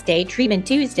our last day, Treatment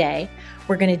Tuesday,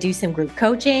 we're going to do some group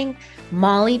coaching.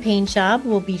 Molly Painshop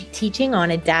will be teaching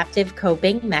on adaptive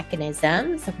coping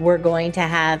mechanisms. We're going to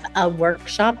have a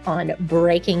workshop on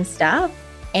breaking stuff.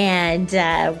 And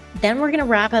then we're going to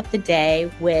wrap up the day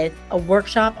with a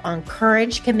workshop on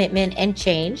courage, commitment, and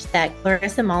change that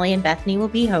Clarissa, Molly, and Bethany will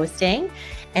be hosting.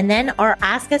 And then our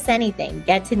Ask Us Anything,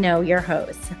 get to know your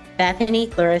hosts, Bethany,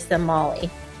 Clarissa, Molly.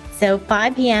 So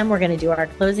 5 p.m., we're going to do our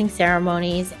closing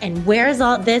ceremonies. And where is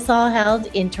all this all held?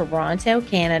 In Toronto,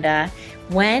 Canada,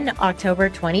 when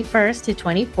October 21st to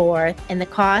 24th. And the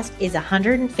cost is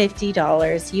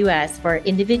 $150 US for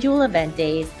individual event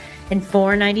days and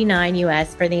 $499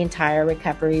 US for the entire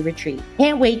recovery retreat.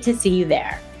 Can't wait to see you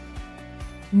there.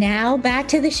 Now back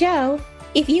to the show.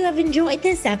 If you have enjoyed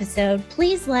this episode,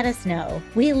 please let us know.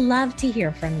 We love to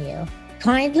hear from you.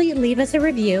 Kindly leave us a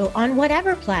review on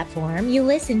whatever platform you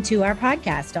listen to our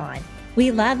podcast on.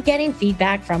 We love getting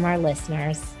feedback from our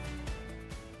listeners.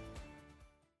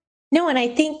 No, and I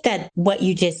think that what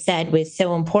you just said was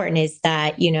so important is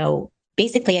that,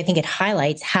 basically, I think it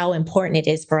highlights how important it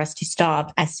is for us to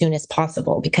stop as soon as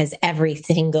possible, because every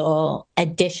single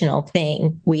additional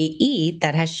thing we eat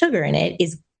that has sugar in it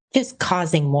is just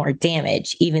causing more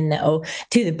damage, even though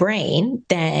to the brain,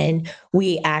 than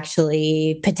we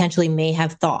actually potentially may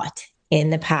have thought in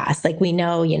the past. Like we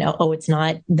know, it's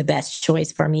not the best choice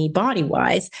for me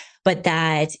body-wise, but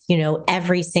that,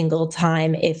 every single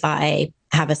time if I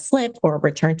have a slip or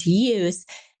return to use,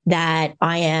 that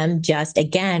I am just,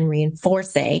 again,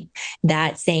 reinforcing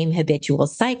that same habitual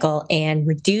cycle and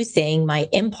reducing my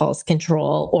impulse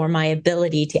control or my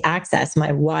ability to access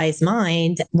my wise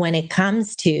mind when it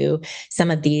comes to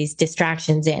some of these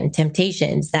distractions and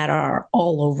temptations that are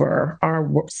all over our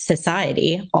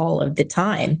society all of the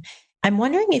time. I'm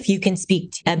wondering if you can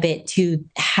speak a bit to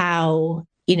how,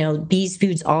 these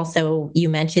foods also, you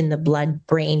mentioned the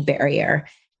blood-brain barrier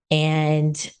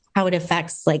and how it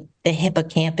affects like the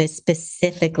hippocampus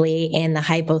specifically and the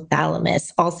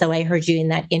hypothalamus. Also, I heard you in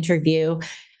that interview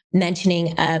mentioning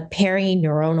a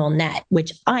perineuronal net,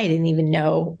 which I didn't even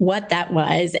know what that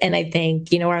was. And I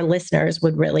think, our listeners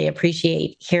would really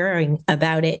appreciate hearing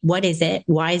about it. What is it?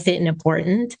 Why is it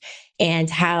important? And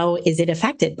how is it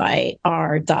affected by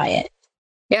our diet?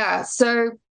 Yeah,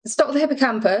 so let's start with the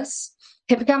hippocampus.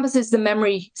 Hippocampus is the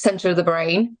memory center of the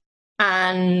brain.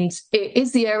 And it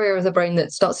is the area of the brain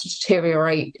that starts to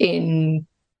deteriorate in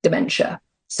dementia.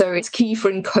 So it's key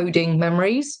for encoding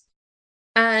memories.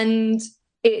 And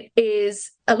it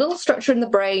is a little structure in the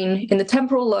brain, in the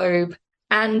temporal lobe,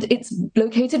 and it's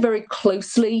located very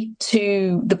closely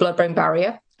to the blood-brain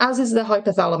barrier, as is the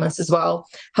hypothalamus as well.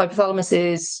 Hypothalamus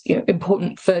is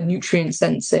important for nutrient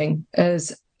sensing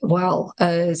as well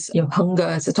as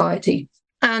hunger, satiety.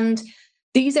 And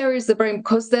these areas of the brain,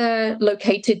 because they're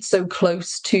located so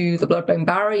close to the blood-brain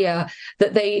barrier,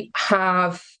 that they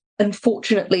have,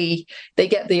 unfortunately, they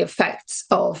get the effects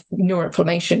of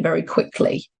neuroinflammation very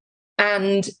quickly.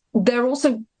 And they're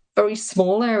also very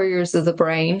small areas of the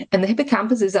brain, and the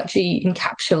hippocampus is actually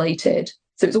encapsulated.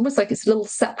 So it's almost like it's a little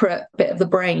separate bit of the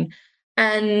brain.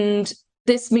 And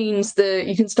this means that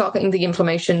you can start getting the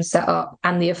inflammation set up,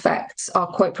 and the effects are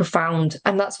quite profound.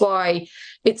 And that's why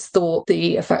it's thought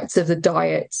the effects of the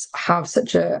diets have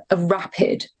such a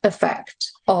rapid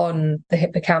effect on the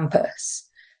hippocampus.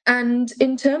 And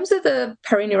in terms of the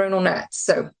perineuronal nets,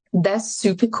 so they're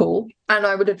super cool. And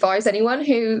I would advise anyone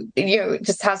who,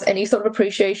 just has any sort of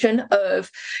appreciation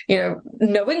of,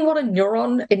 knowing what a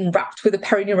neuron enwrapped with a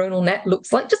perineuronal net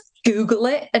looks like, just Google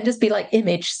it and just be like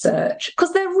image search,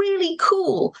 because they're really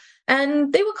cool.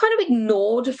 And they were kind of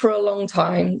ignored for a long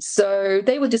time. So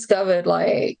they were discovered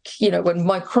when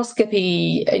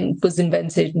microscopy was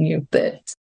invented,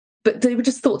 but they were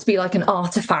just thought to be like an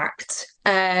artifact.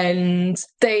 And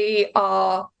they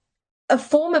are a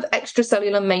form of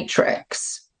extracellular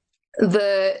matrix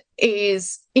that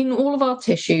is in all of our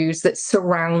tissues that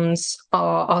surrounds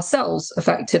our cells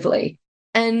effectively.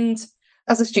 And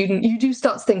as a student, you do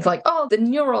start to think like, oh, the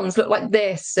neurons look like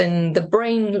this and the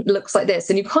brain looks like this.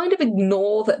 And you kind of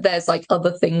ignore that there's like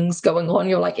other things going on.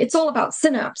 You're like, it's all about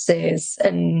synapses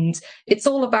and it's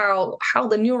all about how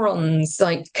the neurons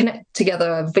like connect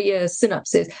together via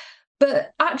synapses.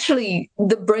 But actually,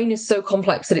 the brain is so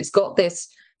complex that it's got this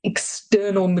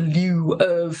external milieu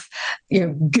of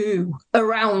goo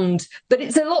around, but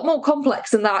it's a lot more complex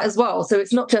than that as well. So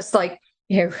it's not just like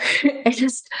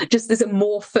it's just this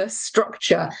amorphous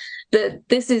structure. That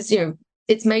this is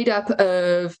it's made up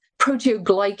of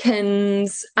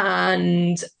proteoglycans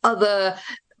and other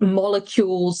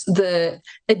molecules that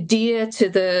adhere to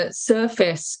the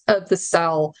surface of the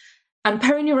cell. And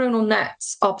perineuronal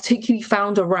nets are particularly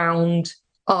found around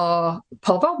our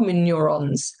pulvalbumin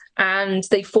neurons, and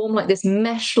they form like this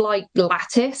mesh-like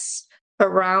lattice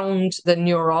around the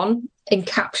neuron,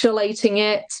 encapsulating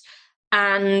it,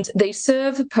 and they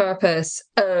serve a purpose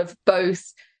of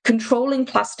both controlling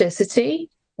plasticity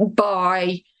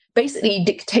by basically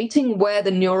dictating where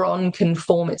the neuron can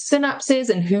form its synapses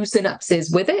and who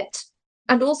synapses with it,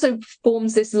 and also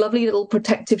forms this lovely little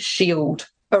protective shield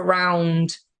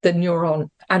around the neuron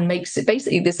and makes it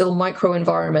basically this little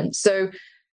microenvironment. So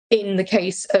in the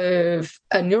case of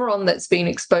a neuron that's been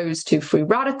exposed to free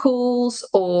radicals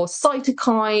or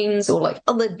cytokines or like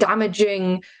other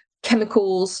damaging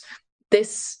chemicals,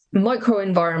 this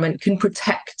microenvironment can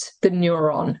protect the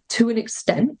neuron to an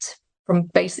extent from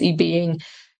basically being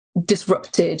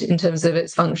disrupted in terms of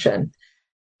its function.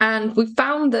 And we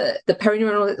found that the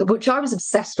perineuronal, which I was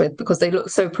obsessed with because they look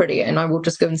so pretty, and I will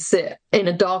just go and sit in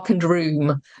a darkened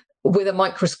room with a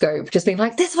microscope, just being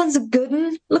like, this one's a good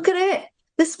one, look at it.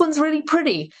 This one's really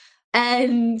pretty.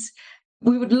 And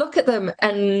we would look at them,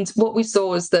 and what we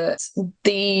saw is that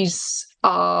these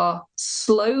are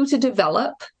slow to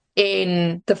develop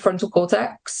in the frontal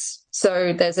cortex.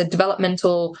 So there's a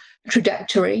developmental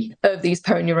trajectory of these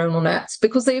perineuronal nets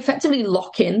because they effectively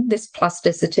lock in this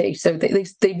plasticity. So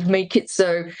they make it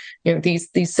so, these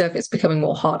circuits becoming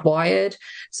more hardwired.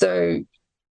 So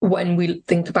when we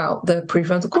think about the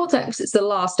prefrontal cortex, it's the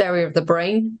last area of the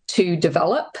brain to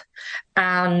develop,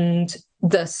 and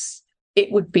thus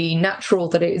it would be natural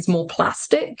that it is more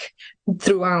plastic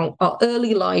throughout our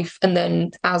early life. And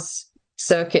then as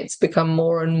circuits become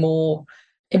more and more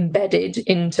embedded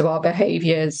into our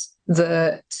behaviours,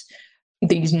 that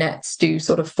these nets do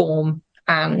sort of form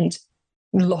and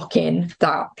lock in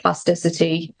that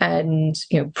plasticity and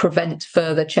prevent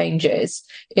further changes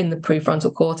in the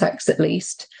prefrontal cortex at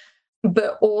least,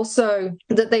 but also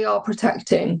that they are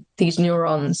protecting these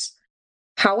neurons.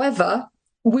 However,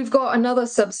 we've got another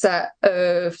subset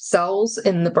of cells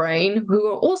in the brain who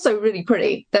are also really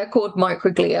pretty. They're called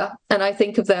microglia, and I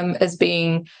think of them as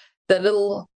being the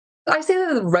little, I say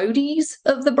they're the roadies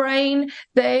of the brain.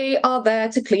 They are there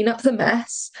to clean up the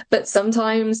mess, but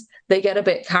sometimes they get a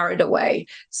bit carried away.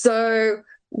 So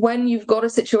when you've got a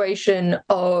situation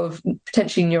of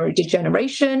potentially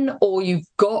neurodegeneration, or you've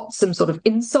got some sort of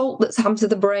insult that's happened to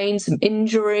the brain, some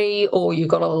injury, or you've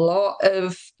got a lot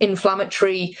of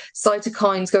inflammatory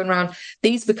cytokines going around,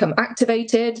 these become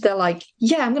activated. They're like,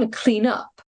 yeah, I'm going to clean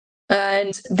up.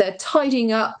 And they're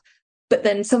tidying up. But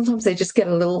then sometimes they just get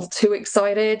a little too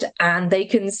excited, and they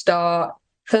can start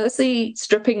firstly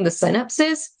stripping the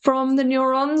synapses from the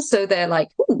neurons. So they're like,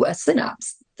 ooh, a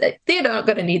synapse. They're not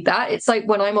going to need that. It's like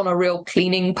when I'm on a real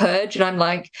cleaning purge and I'm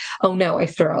like, oh no, I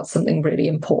threw out something really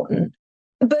important.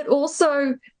 But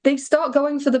also they start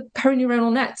going for the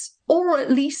perineuronal nets, or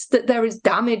at least that there is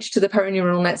damage to the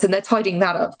perineuronal nets, and they're tidying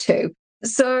that up too.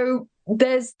 So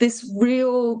there's this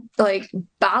real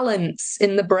balance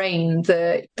in the brain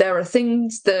that there are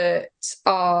things that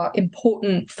are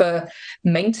important for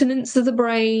maintenance of the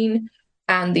brain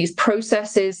and these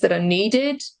processes that are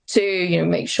needed to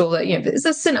make sure that if it's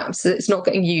a synapse that's not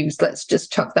getting used, let's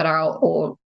just chuck that out,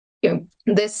 or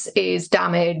this is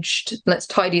damaged, let's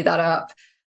tidy that up.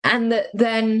 And that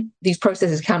then these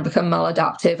processes can become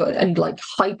maladaptive and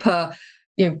hyper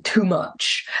too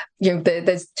much.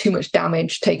 There's too much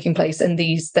damage taking place, and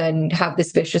these then have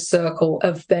this vicious circle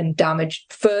of then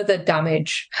further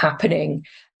damage happening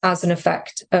as an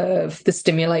effect of the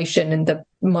stimulation, and the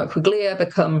microglia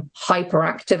become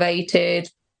hyperactivated,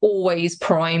 always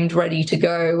primed, ready to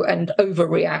go, and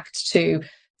overreact to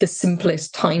the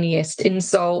simplest, tiniest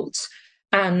insult.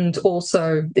 And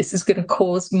also, this is going to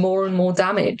cause more and more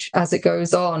damage as it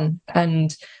goes on.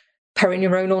 And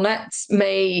perineuronal nets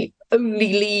may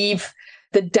only leave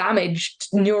the damaged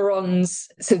neurons.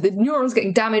 So the neurons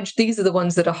getting damaged, these are the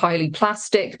ones that are highly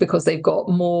plastic because they've got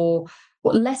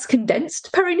less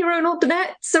condensed perineuronal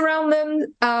nets around them.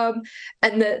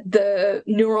 And the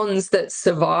neurons that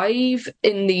survive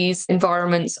in these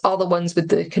environments are the ones with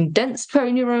the condensed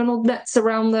perineuronal nets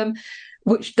around them,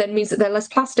 which then means that they're less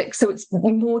plastic. So it's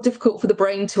more difficult for the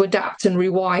brain to adapt and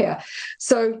rewire.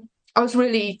 So I was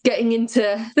really getting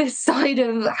into this side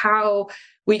of how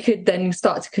we could then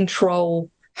start to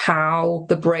control how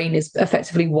the brain is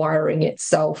effectively wiring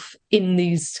itself in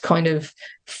these kind of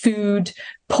food,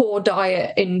 poor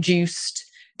diet induced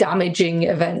damaging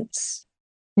events.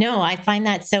 No, I find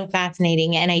that so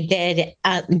fascinating. And I did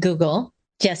Google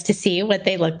just to see what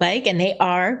they look like. And they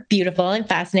are beautiful and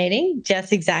fascinating,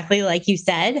 just exactly like you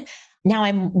said. Now,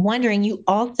 I'm wondering, you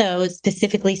also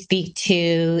specifically speak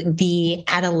to the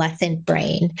adolescent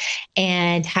brain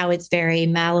and how it's very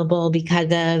malleable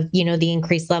because of, the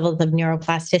increased levels of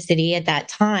neuroplasticity at that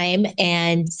time.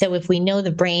 And so if we know the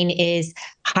brain is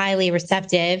highly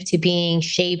receptive to being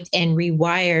shaped and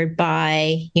rewired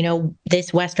by,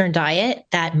 this Western diet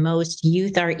that most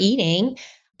youth are eating,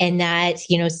 and that,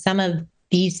 some of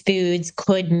these foods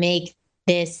could make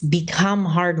this become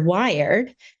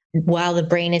hardwired while the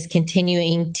brain is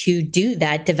continuing to do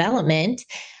that development.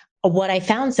 What I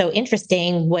found so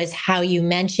interesting was how you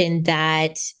mentioned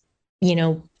that,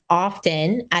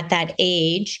 often at that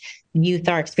age, youth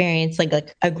are experiencing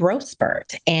like a growth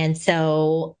spurt. And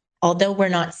so although we're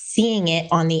not seeing it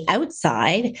on the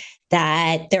outside,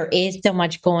 that there is so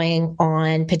much going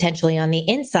on potentially on the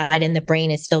inside and the brain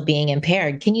is still being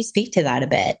impaired. Can you speak to that a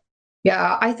bit?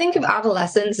 Yeah, I think of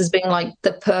adolescence as being like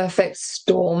the perfect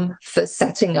storm for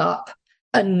setting up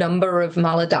a number of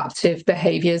maladaptive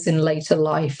behaviors in later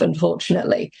life,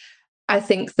 unfortunately. I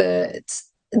think that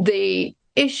the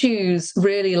issues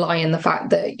really lie in the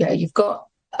fact that, you've got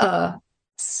a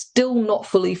still not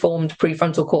fully formed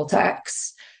prefrontal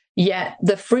cortex, yet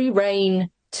the free rein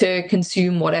to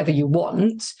consume whatever you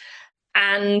want,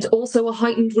 and also a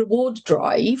heightened reward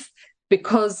drive,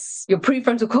 because your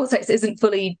prefrontal cortex isn't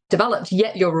fully developed,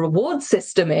 yet your reward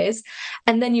system is.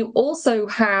 And then you also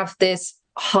have this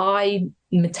high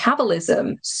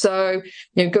metabolism. So,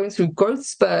 going through growth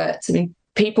spurts,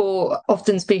 people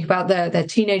often speak about their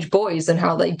teenage boys and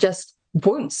how they just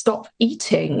won't stop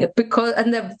eating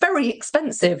and they're very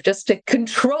expensive just to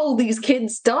control these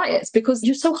kids' diets because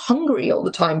you're so hungry all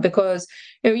the time. Because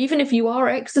even if you are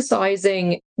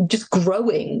exercising, just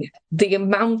growing, the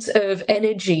amount of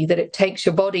energy that it takes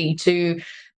your body to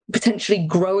potentially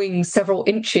growing several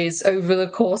inches over the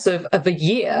course of a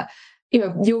year,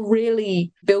 you're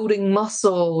really building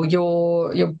muscle,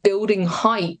 you're building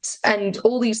height, and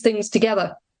all these things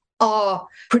together are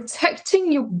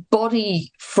protecting your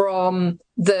body from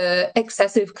the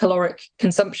excessive caloric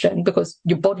consumption, because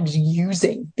your body's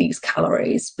using these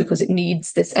calories because it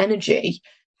needs this energy.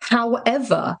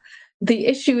 However, the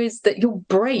issue is that your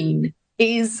brain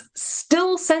is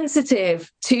still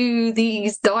sensitive to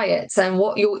these diets and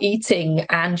what you're eating,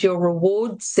 and your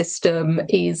reward system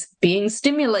is being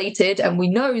stimulated. And we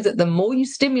know that the more you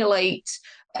stimulate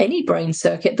any brain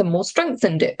circuit, the more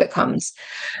strengthened it becomes.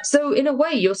 So in a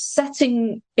way, you're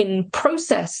setting in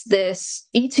process this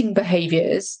eating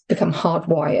behaviors become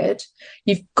hardwired.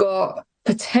 You've got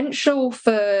potential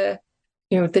for,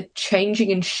 the changing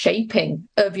and shaping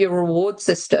of your reward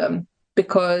system,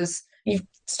 because you're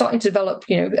starting to develop,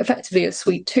 effectively a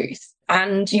sweet tooth,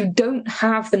 and you don't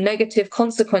have the negative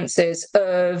consequences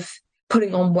of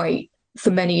putting on weight. For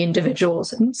many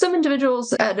individuals, and some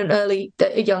individuals at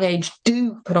a young age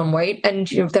do put on weight. And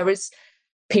there is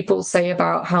people say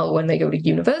about how when they go to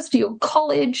university or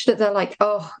college that they're like,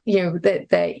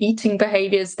 their eating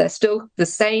behaviors, they're still the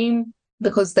same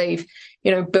because they've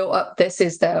built up, this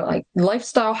is their like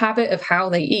lifestyle habit of how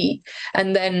they eat.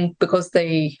 And then because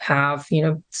they have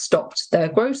stopped their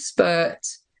growth spurt,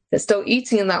 they're still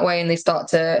eating in that way, and they start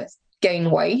to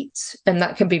gain weight. And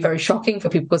that can be very shocking for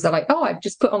people because they're like, I've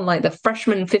just put on like the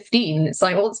freshman 15. It's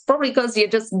like, well, it's probably because you're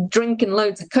just drinking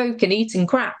loads of Coke and eating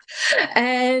crap.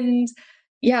 And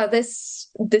these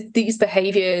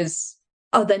behaviors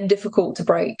are then difficult to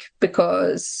break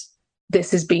because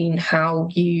this has been how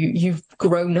you've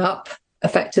grown up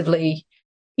effectively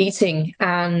eating,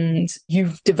 and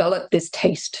you've developed this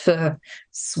taste for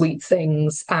sweet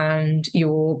things, and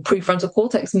your prefrontal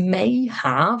cortex may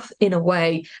have, in a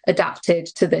way, adapted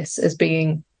to this as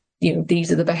being,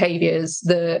 these are the behaviors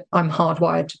that I'm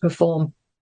hardwired to perform.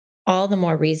 All the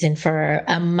more reason for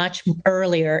a much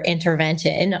earlier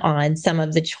intervention on some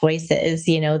of the choices,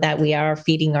 that we are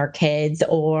feeding our kids,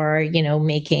 or,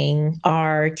 making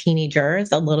our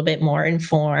teenagers a little bit more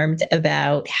informed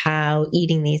about how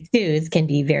eating these foods can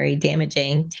be very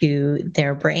damaging to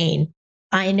their brain.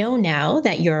 I know now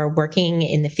that you're working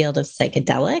in the field of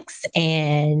psychedelics,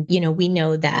 and, we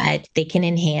know that they can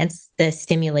enhance the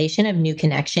stimulation of new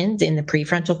connections in the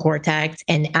prefrontal cortex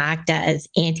and act as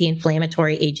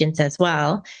anti-inflammatory agents as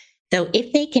well. So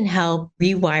if they can help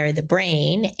rewire the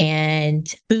brain and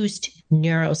boost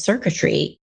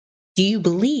neurocircuitry, do you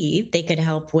believe they could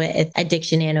help with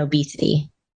addiction and obesity?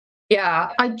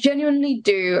 Yeah, I genuinely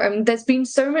do. There's been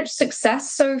so much success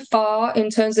so far in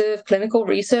terms of clinical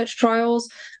research trials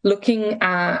looking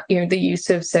at, the use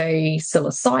of, say,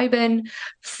 psilocybin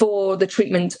for the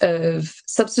treatment of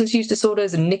substance use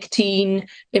disorders and nicotine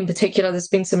in particular. There's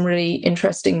been some really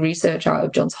interesting research out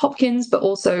of Johns Hopkins, but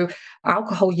also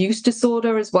alcohol use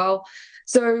disorder as well.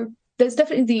 So there's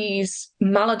definitely these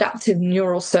maladaptive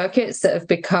neural circuits that have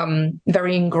become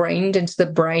very ingrained into the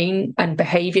brain and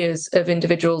behaviors of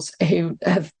individuals who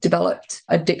have developed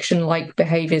addiction-like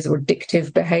behaviors or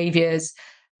addictive behaviors.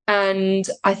 And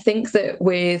I think that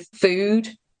with food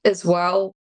as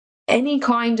well, any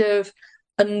kind of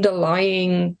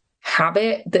underlying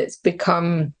habit that's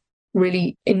become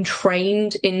really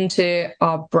entrained into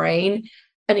our brain,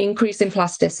 an increase in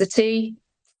plasticity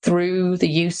through the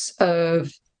use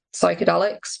of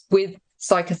psychedelics with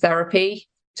psychotherapy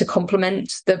to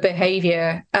complement the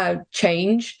behavior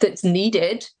change that's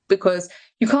needed, because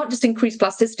you can't just increase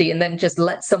plasticity and then just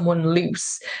let someone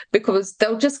loose, because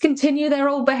they'll just continue their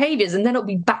old behaviors and then it'll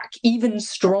be back even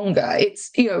stronger.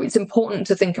 It's important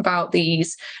to think about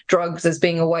these drugs as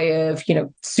being a way of,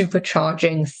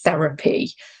 supercharging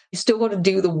therapy. You still got to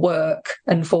do the work,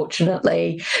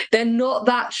 unfortunately. They're not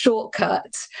that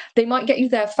shortcut. They might get you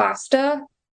there faster,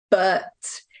 but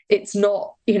it's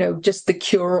not, just the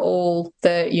cure-all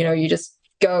that, you just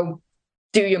go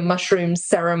do your mushroom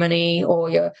ceremony or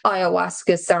your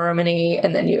ayahuasca ceremony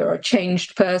and then you're a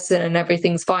changed person and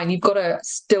everything's fine. You've got to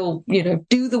still,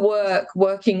 do the work,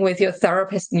 working with your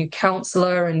therapist and your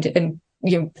counselor and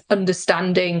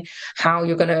understanding how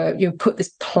you're going to put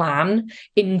this plan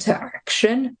into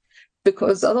action,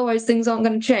 because otherwise things aren't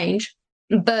going to change.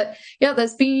 But yeah,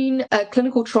 there's been a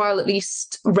clinical trial at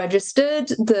least registered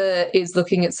that is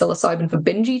looking at psilocybin for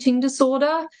binge eating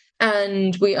disorder.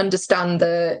 And we understand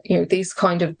that, these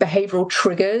kind of behavioral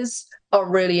triggers are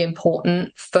really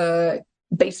important for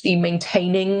basically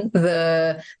maintaining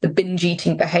the binge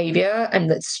eating behavior,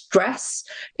 and that stress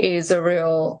is a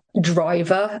real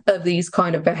driver of these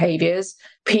kind of behaviors.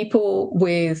 People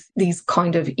with these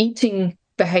kind of eating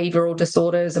behavioral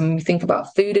disorders, and we think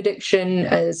about food addiction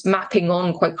as mapping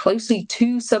on quite closely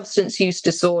to substance use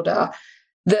disorder,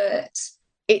 that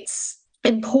it's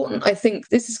important. I think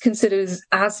this is considered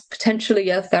as potentially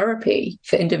a therapy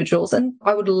for individuals. And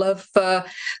I would love for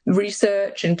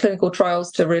research and clinical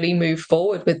trials to really move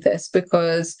forward with this,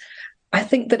 because I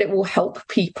think that it will help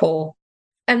people.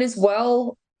 And as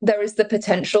well, there is the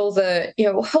potential that,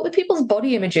 will help with people's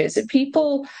body images. If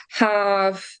people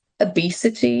have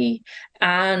obesity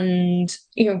and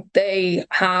they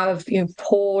have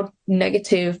poor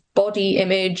negative body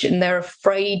image and they're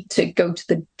afraid to go to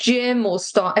the gym or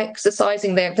start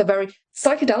exercising,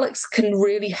 psychedelics can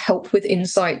really help with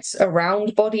insights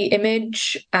around body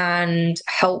image and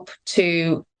help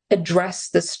to address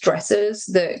the stresses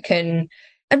that can,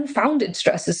 unfounded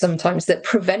stresses sometimes, that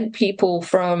prevent people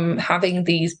from having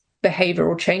these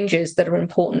behavioral changes that are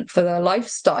important for their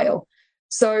lifestyle.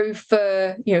 So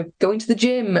for, going to the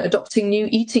gym, adopting new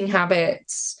eating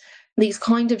habits, these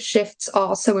kind of shifts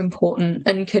are so important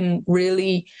and can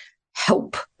really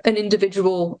help an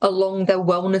individual along their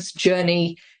wellness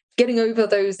journey, getting over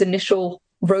those initial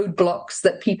roadblocks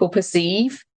that people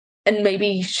perceive, and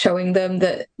maybe showing them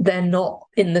that they're not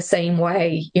in the same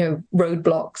way,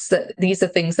 roadblocks, that these are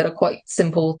things that are quite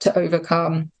simple to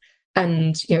overcome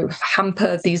and,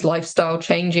 hamper these lifestyle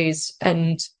changes.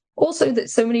 And also that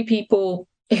so many people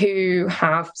who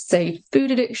have, say,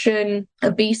 food addiction,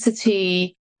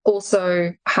 obesity,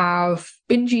 also have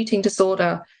binge eating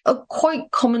disorder, are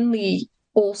quite commonly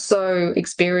also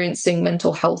experiencing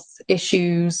mental health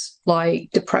issues like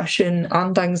depression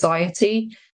and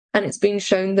anxiety. And it's been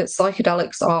shown that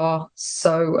psychedelics are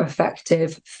so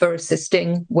effective for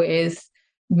assisting with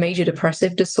major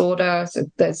depressive disorder. So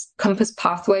there's Compass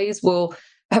Pathways will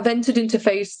have entered into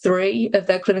phase 3 of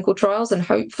their clinical trials. And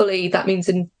hopefully that means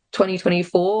in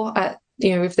 2024,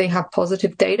 if they have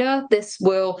positive data, this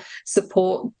will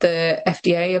support the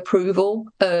FDA approval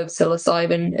of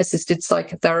psilocybin-assisted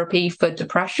psychotherapy for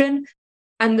depression.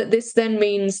 And that this then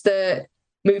means that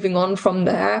moving on from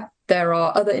there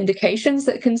are other indications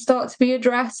that can start to be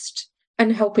addressed,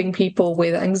 and helping people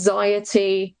with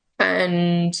anxiety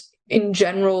and in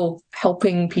general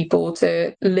helping people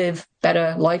to live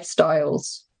better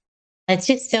lifestyles. It's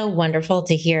just so wonderful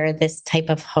to hear this type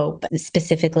of hope,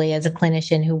 specifically as a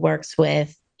clinician who works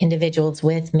with individuals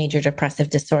with major depressive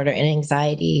disorder and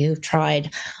anxiety who've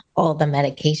tried all the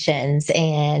medications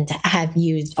and have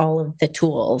used all of the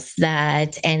tools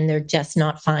and they're just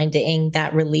not finding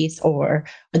that release or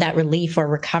that relief or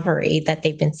recovery that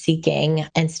they've been seeking,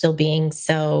 and still being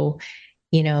so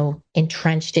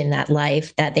entrenched in that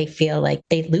life that they feel like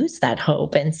they lose that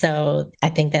hope. And so I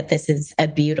think that this is a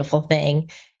beautiful thing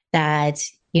that,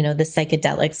 the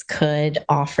psychedelics could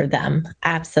offer them.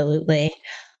 Absolutely.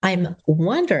 I'm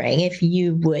wondering if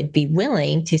you would be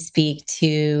willing to speak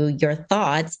to your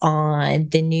thoughts on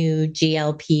the new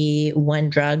GLP-1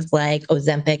 drugs like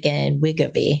Ozempic and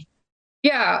Wegovy.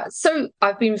 Yeah, so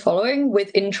I've been following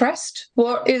with interest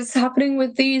what is happening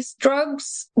with these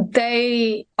drugs.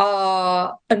 They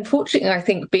are, unfortunately, I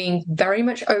think, being very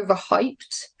much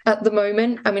overhyped at the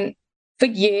moment. I mean, for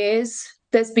years,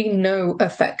 there's been no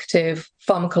effective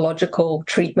pharmacological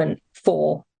treatment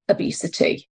for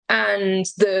obesity. And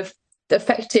the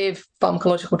effective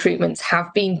pharmacological treatments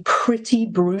have been pretty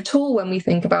brutal when we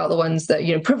think about the ones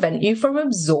that, prevent you from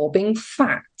absorbing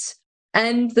fat.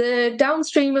 And the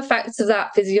downstream effects of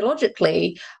that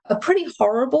physiologically are pretty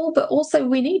horrible, but also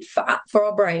we need fat for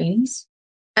our brains.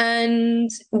 And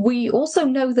we also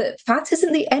know that fat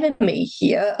isn't the enemy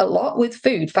here a lot with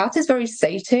food. Fat is very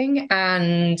sating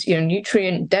and,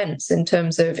 nutrient dense in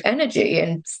terms of energy,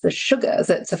 and it's the sugar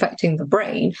that's affecting the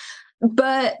brain.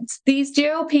 But these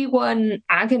GLP-1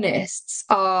 agonists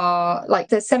are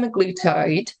they're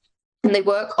semaglutide, and they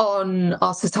work on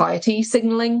our satiety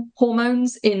signaling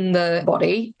hormones in the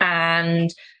body.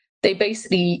 And they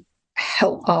basically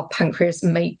help our pancreas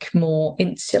make more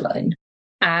insulin.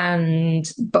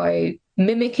 And by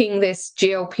mimicking this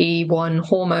GLP-1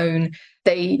 hormone,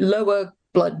 they lower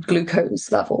blood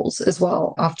glucose levels as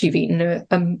well after you've eaten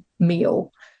a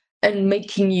meal, and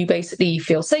making you basically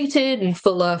feel sated and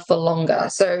fuller for longer.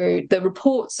 So the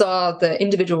reports are that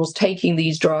individuals taking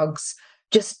these drugs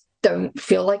just don't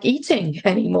feel like eating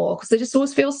anymore because they just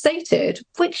always feel sated,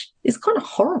 which is kind of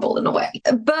horrible in a way.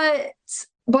 But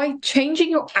by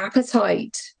changing your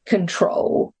appetite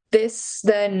control, this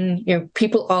then,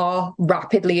 people are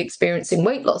rapidly experiencing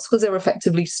weight loss because they're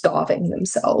effectively starving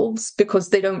themselves because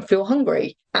they don't feel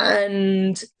hungry.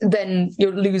 And then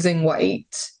you're losing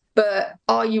weight. But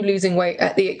are you losing weight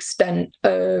at the extent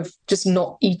of just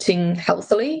not eating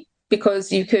healthily?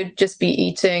 Because you could just be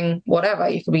eating whatever.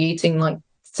 You could be eating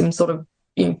some sort of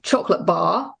chocolate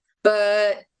bar,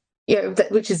 but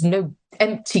which is no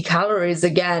empty calories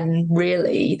again,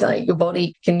 really. Your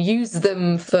body can use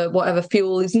them for whatever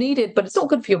fuel is needed, but it's not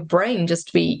good for your brain just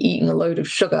to be eating a load of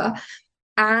sugar.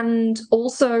 And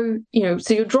also,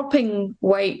 so you're dropping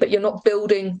weight, but you're not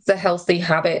building the healthy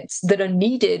habits that are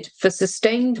needed for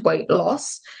sustained weight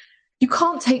loss. You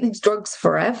can't take these drugs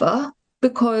forever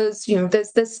because,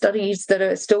 there's studies that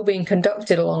are still being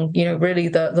conducted along, really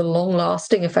the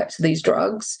long-lasting effects of these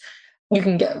drugs. You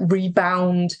can get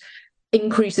rebound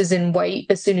increases in weight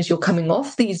as soon as you're coming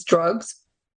off these drugs.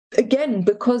 Again,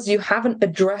 because you haven't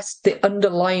addressed the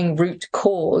underlying root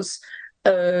cause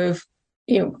of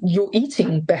your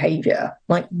eating behavior,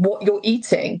 like what you're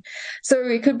eating. So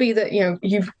it could be that,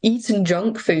 you've eaten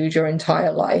junk food your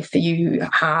entire life. You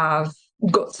have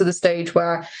got to the stage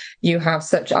where you have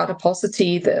such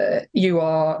adiposity that you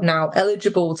are now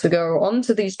eligible to go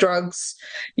onto these drugs.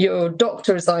 Your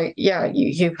doctor is like, yeah,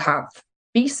 you have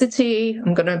obesity.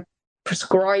 I'm going to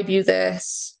prescribe you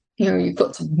this. You've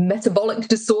got to metabolic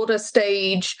disorder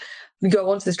stage. You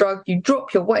go onto this drug, you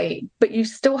drop your weight, but you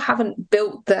still haven't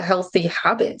built the healthy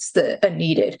habits that are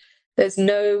needed. There's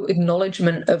no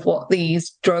acknowledgement of what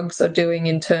these drugs are doing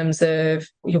in terms of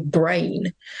your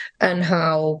brain and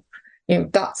how,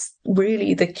 that's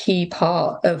really the key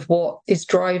part of what is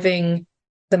driving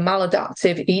the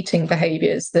maladaptive eating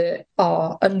behaviors that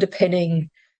are underpinning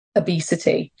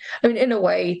obesity. I mean, in a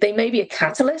way, they may be a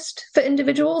catalyst for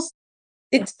individuals.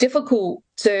 It's difficult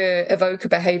to evoke a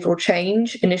behavioral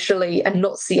change initially and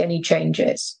not see any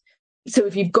changes. So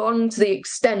if you've gone to the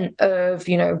extent of,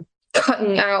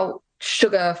 cutting out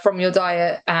sugar from your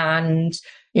diet and,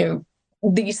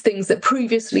 these things that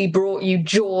previously brought you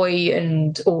joy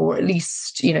or at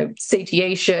least,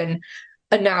 satiation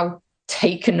are now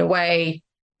taken away,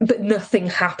 but nothing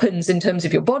happens in terms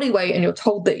of your body weight, and you're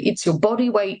told that it's your body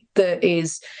weight that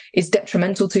is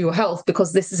detrimental to your health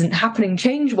because this isn't happening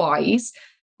change-wise.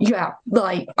 Yeah,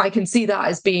 like I can see that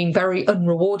as being very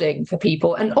unrewarding for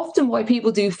people. And often why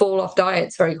people do fall off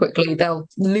diets very quickly, they'll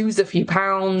lose a few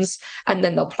pounds and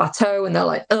then they'll plateau and they're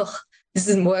like, ugh, this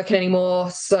isn't working anymore.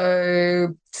 So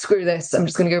screw this. I'm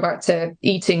just going to go back to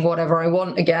eating whatever I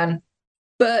want again.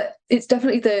 But it's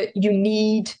definitely that you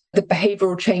need the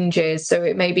behavioral changes. So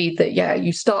it may be that,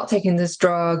 you start taking this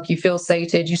drug, you feel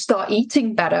sated, you start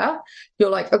eating better. You're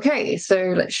like, okay,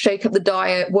 so let's shake up the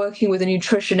diet, working with a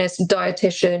nutritionist and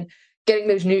dietitian, getting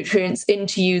those nutrients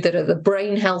into you that are the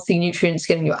brain healthy nutrients,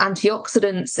 getting your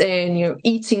antioxidants in,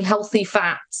 eating healthy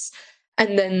fats.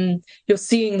 And then you're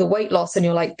seeing the weight loss and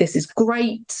you're like, this is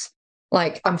great.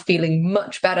 Like, I'm feeling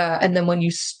much better. And then when you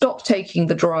stop taking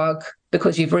the drug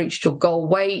because you've reached your goal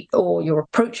weight or you're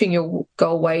approaching your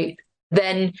goal weight,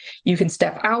 then you can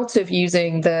step out of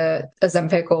using the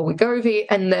Ozempic or Wegovy,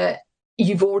 and that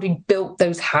you've already built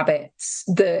those habits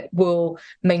that will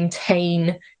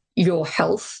maintain your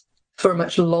health for a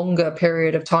much longer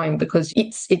period of time because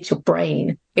it's your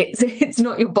brain. It's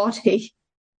not your body.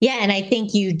 Yeah. And I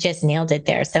think you just nailed it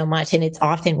there so much. And it's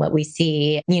often what we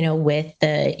see, with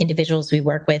the individuals we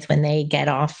work with when they get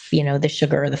off, the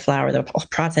sugar, the flour, the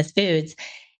processed foods.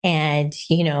 And,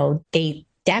 they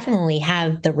definitely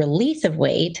have the release of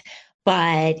weight,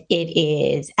 but it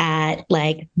is at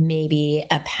like maybe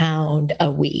a pound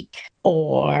a week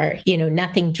or,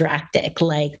 nothing drastic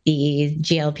like these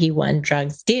GLP-1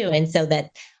 drugs do. And so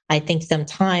that I think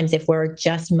sometimes if we're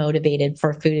just motivated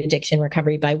for food addiction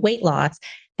recovery by weight loss,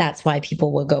 that's why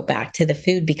people will go back to the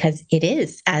food, because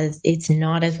it's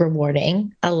not as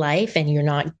rewarding a life and you're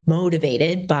not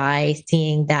motivated by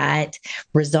seeing that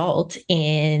result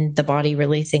in the body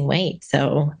releasing weight.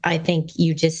 So I think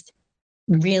you just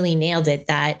really nailed it,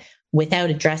 that without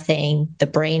addressing the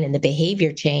brain and the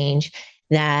behavior change,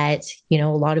 that, a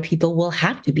lot of people will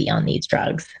have to be on these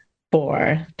drugs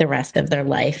for the rest of their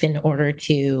life in order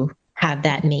to have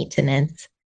that maintenance.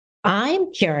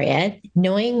 I'm curious,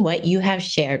 knowing what you have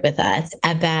shared with us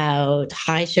about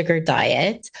high sugar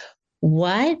diet,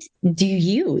 what do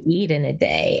you eat in a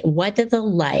day? What does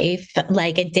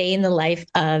a day in the life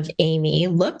of Amy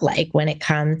look like when it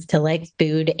comes to like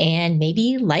food and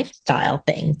maybe lifestyle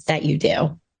things that you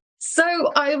do?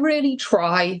 So I really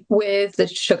try with the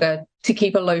sugar to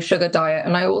keep a low sugar diet.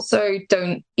 And I also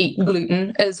don't eat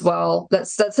gluten as well.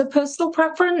 That's a personal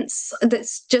preference.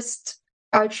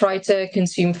 I try to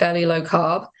consume fairly low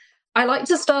carb. I like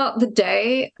to start the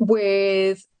day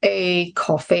with a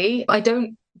coffee. I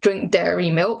don't drink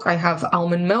dairy milk. I have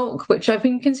almond milk, which I've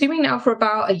been consuming now for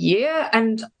about a year.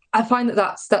 And I find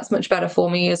that that's much better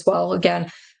for me as well. Again,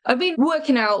 I've been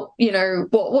working out,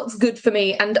 what's good for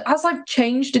me. And as I've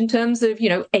changed in terms of,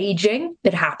 aging,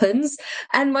 it happens.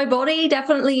 And my body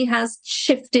definitely has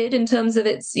shifted in terms of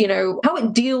its, how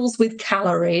it deals with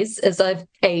calories as I've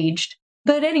aged.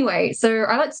 But anyway, so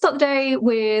I like to start the day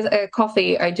with a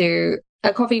coffee. I do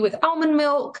a coffee with almond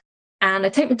milk, and I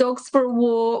take my dogs for a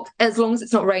walk as long as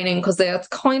it's not raining, because they are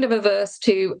kind of averse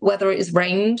to whether it is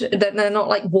rained. They're not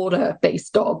like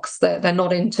water-based dogs. They're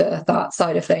not into that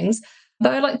side of things.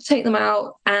 But I like to take them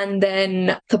out. And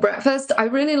then for breakfast, I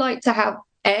really like to have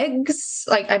eggs.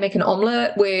 Like I make an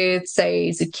omelette with,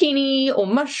 say, zucchini or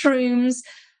mushrooms,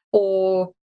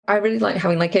 or I really like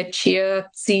having like a chia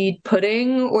seed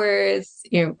pudding where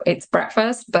it's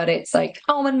breakfast, but it's like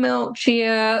almond milk,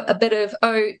 chia, a bit of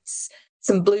oats,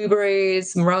 some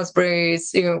blueberries, some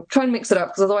raspberries, try and mix it up,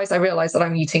 because otherwise I realize that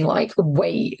I'm eating like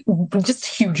just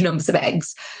huge numbers of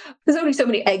eggs. There's only so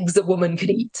many eggs a woman could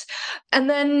eat. And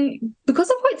then because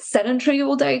I'm quite sedentary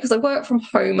all day, because I work from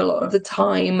home a lot of the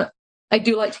time, I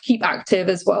do like to keep active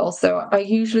as well. So I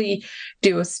usually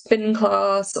do a spin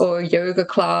class or a yoga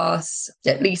class,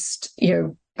 at least,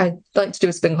 I like to do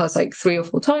a spin class like 3 or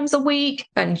 4 times a week,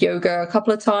 and yoga a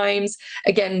couple of times.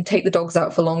 Again, take the dogs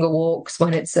out for longer walks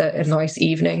when it's a nice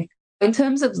evening. In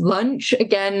terms of lunch,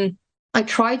 again, I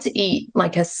try to eat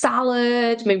like a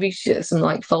salad, maybe some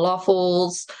like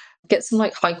falafels, get some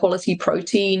like high quality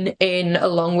protein in,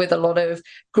 along with a lot of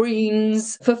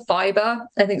greens for fiber.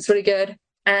 I think it's really good.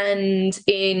 And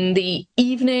in the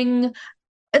evening,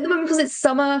 at the moment, because it's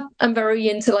summer, I'm very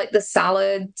into like the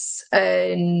salads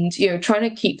and, trying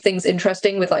to keep things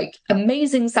interesting with like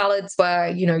amazing salads where,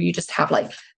 you just have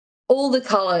like all the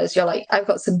colors. You're like, I've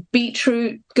got some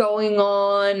beetroot going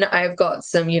on. I've got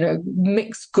some,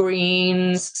 mixed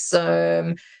greens,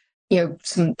 some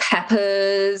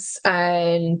peppers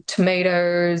and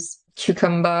tomatoes,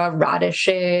 cucumber,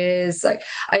 radishes. Like,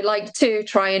 I like to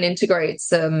try and integrate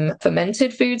some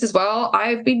fermented foods as well.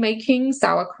 I've been making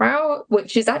sauerkraut,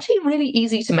 which is actually really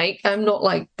easy to make. I'm not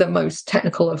like the most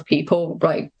technical of people.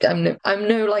 Like, I'm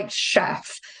no like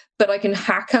chef, but I can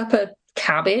hack up a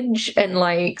cabbage and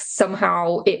like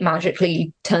somehow it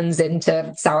magically turns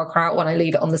into sauerkraut when I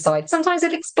leave it on the side. Sometimes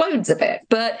it explodes a bit,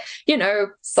 but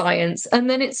science. And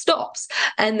then it stops,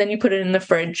 and then you put it in the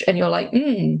fridge and you're like,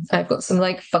 I've got some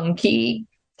like funky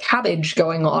cabbage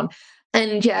going on.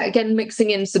 And yeah, again, mixing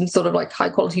in some sort of like high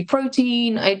quality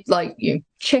protein. I'd like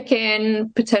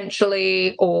chicken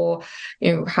potentially, or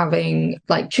having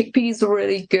like chickpeas are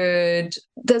really good.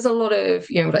 There's a lot of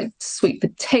like sweet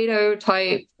potato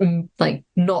type, like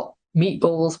not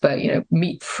meatballs, but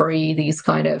meat free, these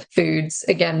kind of foods.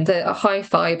 Again, they're high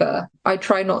fiber. I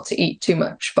try not to eat too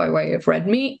much by way of red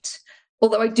meat,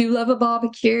 although I do love a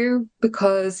barbecue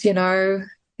because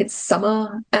it's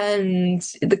summer and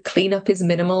the cleanup is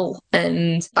minimal.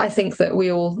 And I think that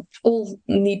we all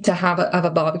need to have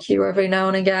a barbecue every now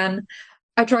and again.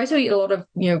 I try to eat a lot of,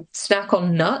 snack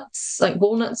on nuts. Like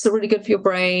walnuts are really good for your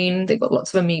brain. They've got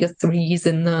lots of omega-3s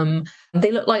in them.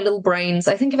 They look like little brains.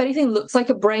 I think if anything looks like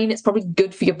a brain, it's probably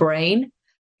good for your brain.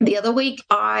 The other week,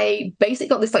 I basically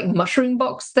got this like mushroom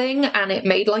box thing, and it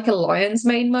made like a lion's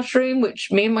mane mushroom,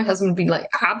 which me and my husband have been like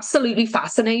absolutely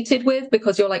fascinated with,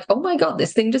 because you're like, oh my God,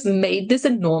 this thing just made this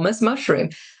enormous mushroom.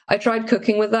 I tried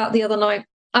cooking with that the other night.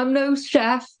 I'm no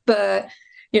chef, but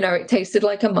it tasted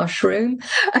like a mushroom,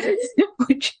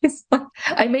 which is like,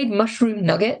 I made mushroom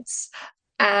nuggets.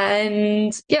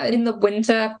 And yeah, in the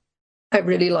winter, I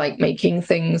really like making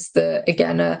things that,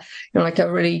 again, are like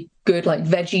a really good like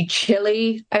veggie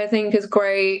chili, I think is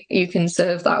great. You can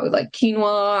serve that with like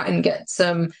quinoa and get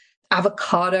some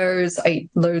avocados. I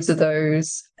eat loads of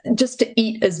those, just to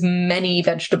eat as many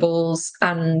vegetables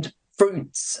and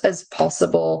fruits as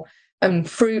possible. And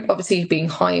fruit, obviously being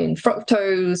high in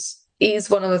fructose,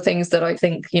 is one of the things that I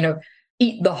think,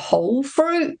 eat the whole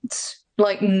fruit,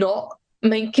 like not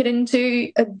make it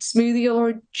into a smoothie or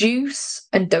a juice.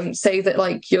 And don't say that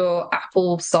like your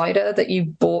apple cider that you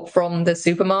bought from the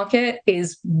supermarket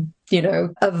is,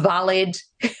 a valid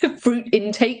fruit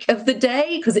intake of the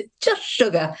day, because it's just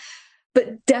sugar.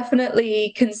 But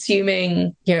definitely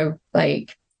consuming,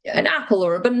 like an apple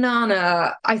or a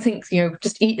banana. I think,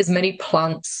 just eat as many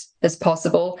plants as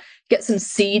possible. Get some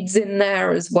seeds in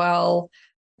there as well.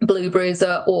 Blueberries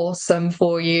are awesome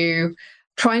for you.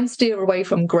 Try and steer away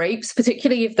from grapes,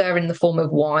 particularly if they're in the form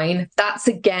of wine. That's,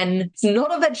 again, it's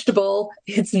not a vegetable,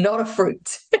 it's not a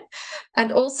fruit.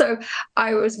 And also,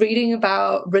 I was reading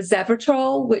about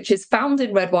resveratrol, which is found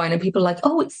in red wine, and people are like,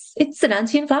 oh, it's an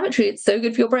anti-inflammatory, it's so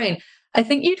good for your brain. I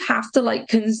think you'd have to like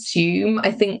consume,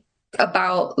 I think,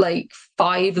 about like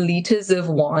 5 liters of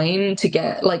wine to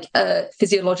get like a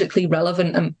physiologically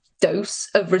relevant dose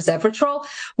of resveratrol,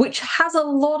 which has a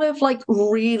lot of like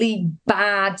really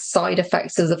bad side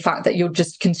effects as the fact that you're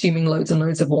just consuming loads and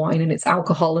loads of wine, and it's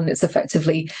alcohol, and it's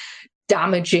effectively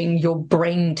damaging your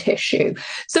brain tissue.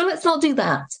 So let's not do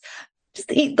that.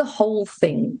 Just eat the whole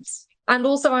things. And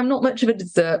also, I'm not much of a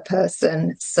dessert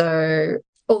person. So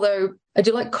although I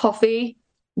do like coffee,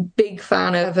 big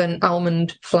fan of an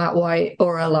almond flat white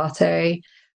or a latte.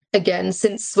 Again,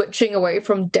 since switching away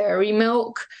from dairy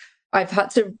milk, I've had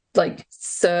to like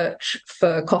search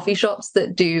for coffee shops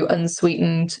that do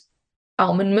unsweetened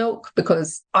almond milk,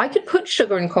 because I could put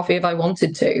sugar in coffee if I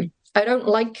wanted to. I don't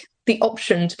like the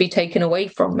option to be taken away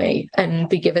from me and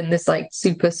be given this like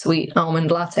super sweet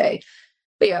almond latte.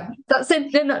 But yeah, that's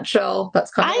it in a nutshell.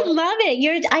 That's kind of I love it.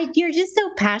 You're just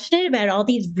so passionate about all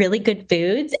these really good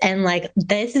foods, and like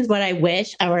this is what I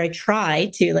wish, or I try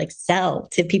to like sell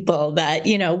to people that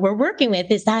we're working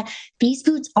with, is that these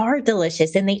foods are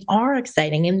delicious and they are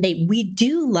exciting, and we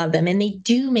do love them, and they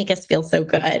do make us feel so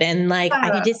good. And like I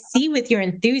can just see with your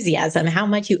enthusiasm how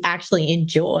much you actually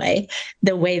enjoy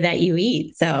the way that you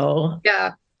eat. So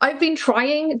yeah. I've been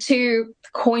trying to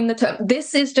coin the term.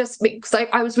 This is just because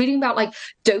I was reading about like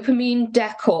dopamine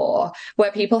decor,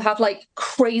 where people have like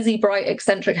crazy bright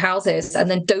eccentric houses, and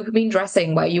then dopamine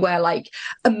dressing, where you wear like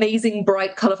amazing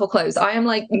bright colorful clothes. I am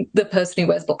like the person who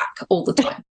wears black all the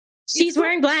time. She's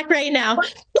wearing black right now.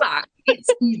 Black, it's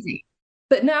easy.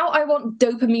 But now I want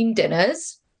dopamine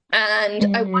dinners.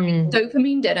 And I want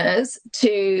dopamine dinners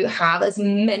to have as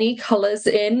many colors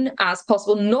in as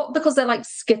possible, not because they're like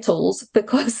Skittles,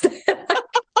 because they're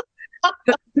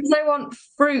like, Because I want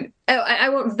fruit. I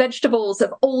want vegetables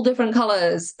of all different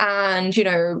colors, and,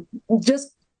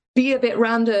 just be a bit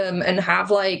random and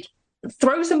have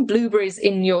throw some blueberries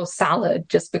in your salad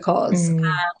just because,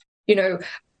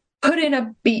 put in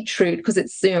a beetroot because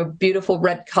it's, beautiful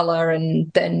red color,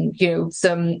 and then,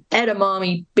 some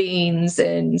edamame beans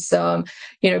and some,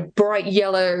 bright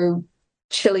yellow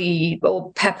chili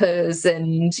or peppers,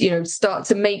 and start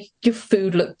to make your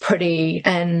food look pretty.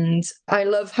 And I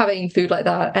love having food like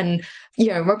that. And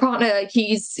my partner,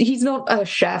 he's not a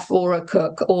chef or a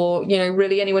cook or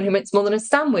really anyone who makes more than a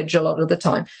sandwich a lot of the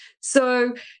time.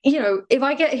 So if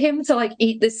I get him to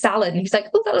eat this salad and he's like,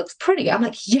 oh, that looks pretty, I'm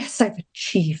like, yes, I've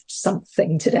achieved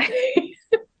something today.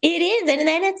 It is. And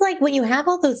then it's like when you have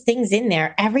all those things in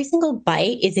there, every single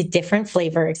bite is a different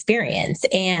flavor experience.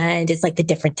 And it's like the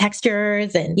different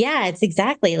textures. And yeah, it's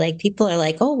exactly like people are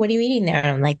like, oh, what are you eating there? And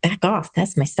I'm like, back off.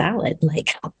 That's my salad.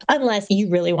 Unless you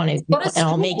really want to, and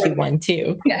I'll make you one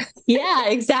too. Yeah, yeah,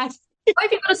 exactly. Why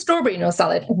have you got a strawberry in your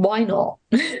salad? Why not?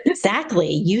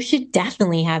 Exactly. You should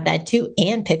definitely have that too.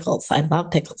 And pickles. I love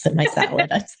pickles in my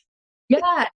salad.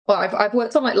 Yeah. Well, I've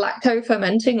worked on lacto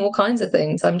fermenting all kinds of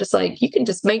things. I'm just like, you can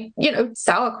just make,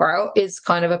 sauerkraut is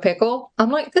kind of a pickle. I'm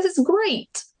like, this is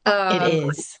great. It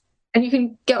is. And you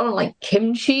can get on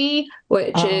kimchi,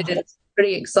 which is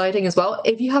pretty exciting as well.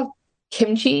 If you have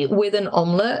kimchi with an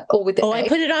omelet or with I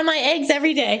put it on my eggs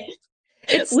every day.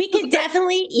 We could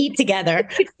definitely eat together.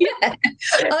 Yeah.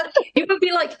 You would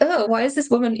be like, oh, why is this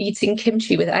woman eating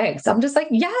kimchi with eggs? I'm just like,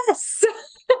 yes.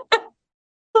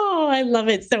 Oh, I love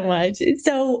it so much.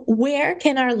 So where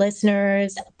can our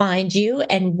listeners find you,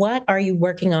 and what are you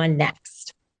working on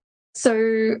next?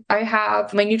 So I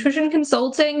have my nutrition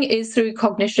consulting is through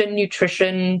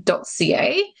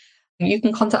cognitionnutrition.ca. You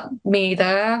can contact me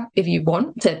there if you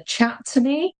want to chat to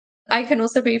me. I can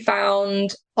also be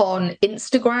found on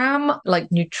Instagram,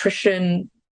 nutrition.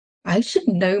 I should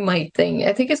know my thing.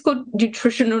 I think it's called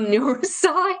Nutritional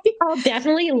Neuroscience. I'll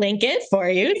definitely link it for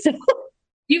you. So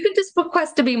you can just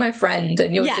request to be my friend,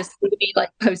 and you'll just be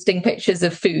posting pictures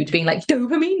of food, being like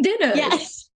dopamine dinners.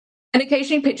 Yes. And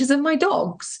occasionally pictures of my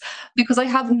dogs, because I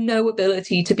have no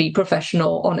ability to be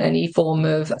professional on any form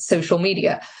of social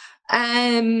media.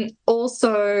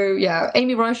 Also,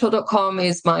 amyreichelt.com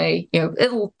is my,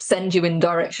 it'll send you in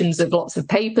directions of lots of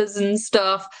papers and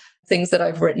stuff, things that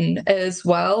I've written as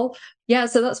well. Yeah,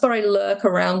 so that's where I lurk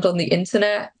around on the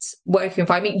internet, where you can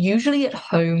find me, usually at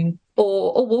home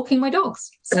or walking my dogs.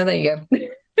 So there you go.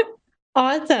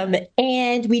 Awesome.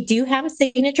 And we do have a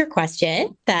signature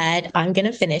question that I'm going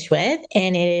to finish with.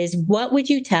 And it is, what would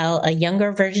you tell a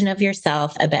younger version of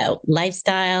yourself about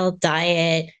lifestyle,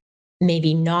 diet,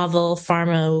 maybe novel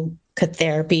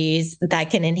pharmacotherapies that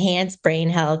can enhance brain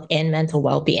health and mental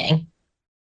well-being?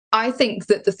 I think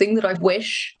that the thing that I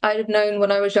wish I'd have known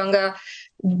when I was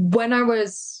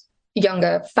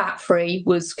younger, fat-free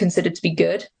was considered to be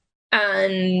good.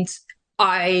 And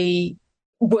I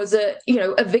was a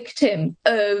victim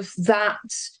of that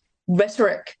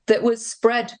rhetoric that was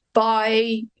spread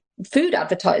by food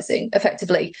advertising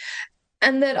effectively.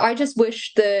 And that I just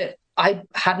wish that I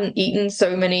hadn't eaten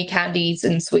so many candies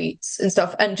and sweets and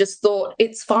stuff, and just thought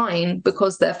it's fine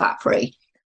because they're fat-free.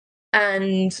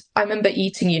 And I remember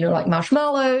eating,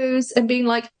 marshmallows and being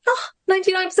like,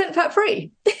 99%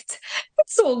 fat-free.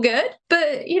 It's all good,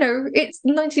 but, it's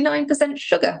 99%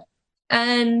 sugar.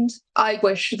 And I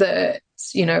wish that,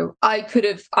 I could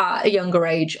have at a younger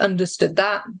age understood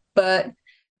that, but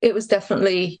it was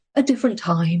definitely a different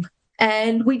time.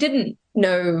 And we didn't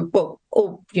know,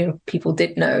 people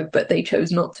did know, but they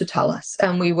chose not to tell us.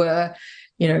 And we were,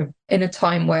 in a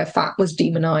time where fat was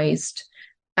demonized.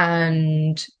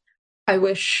 And I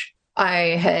wish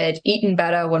I had eaten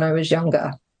better when I was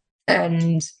younger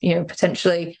and,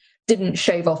 potentially didn't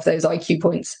shave off those IQ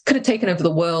points. Could have taken over the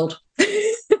world.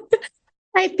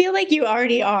 I feel like you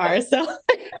already are. So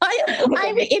it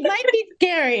might be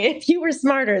scary if you were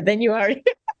smarter than you already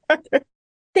are.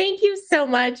 Thank you so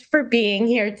much for being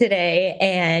here today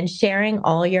and sharing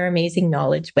all your amazing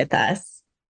knowledge with us.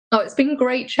 Oh, it's been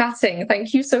great chatting.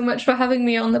 Thank you so much for having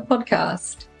me on the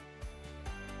podcast.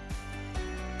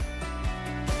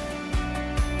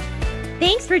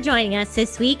 Thanks for joining us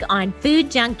this week on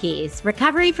Food Junkies,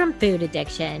 Recovery from Food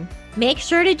Addiction. Make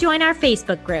sure to join our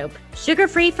Facebook group, Sugar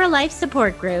Free for Life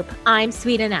Support Group, I'm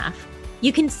Sweet Enough.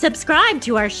 You can subscribe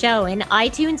to our show in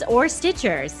iTunes or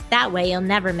Stitchers. That way you'll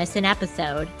never miss an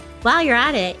episode. While you're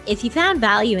at it, if you found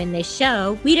value in this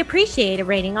show, we'd appreciate a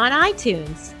rating on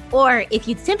iTunes. Or if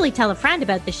you'd simply tell a friend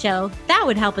about the show, that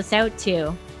would help us out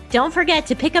too. Don't forget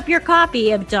to pick up your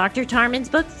copy of Dr. Tarman's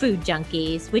book, Food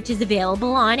Junkies, which is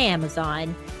available on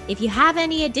Amazon. If you have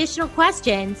any additional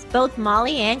questions, both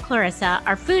Molly and Clarissa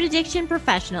are food addiction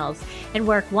professionals and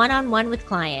work one-on-one with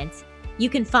clients. You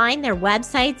can find their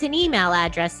websites and email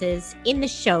addresses in the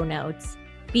show notes.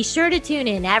 Be sure to tune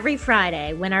in every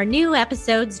Friday when our new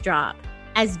episodes drop.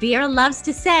 As Vera loves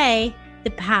to say,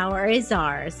 the power is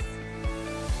ours.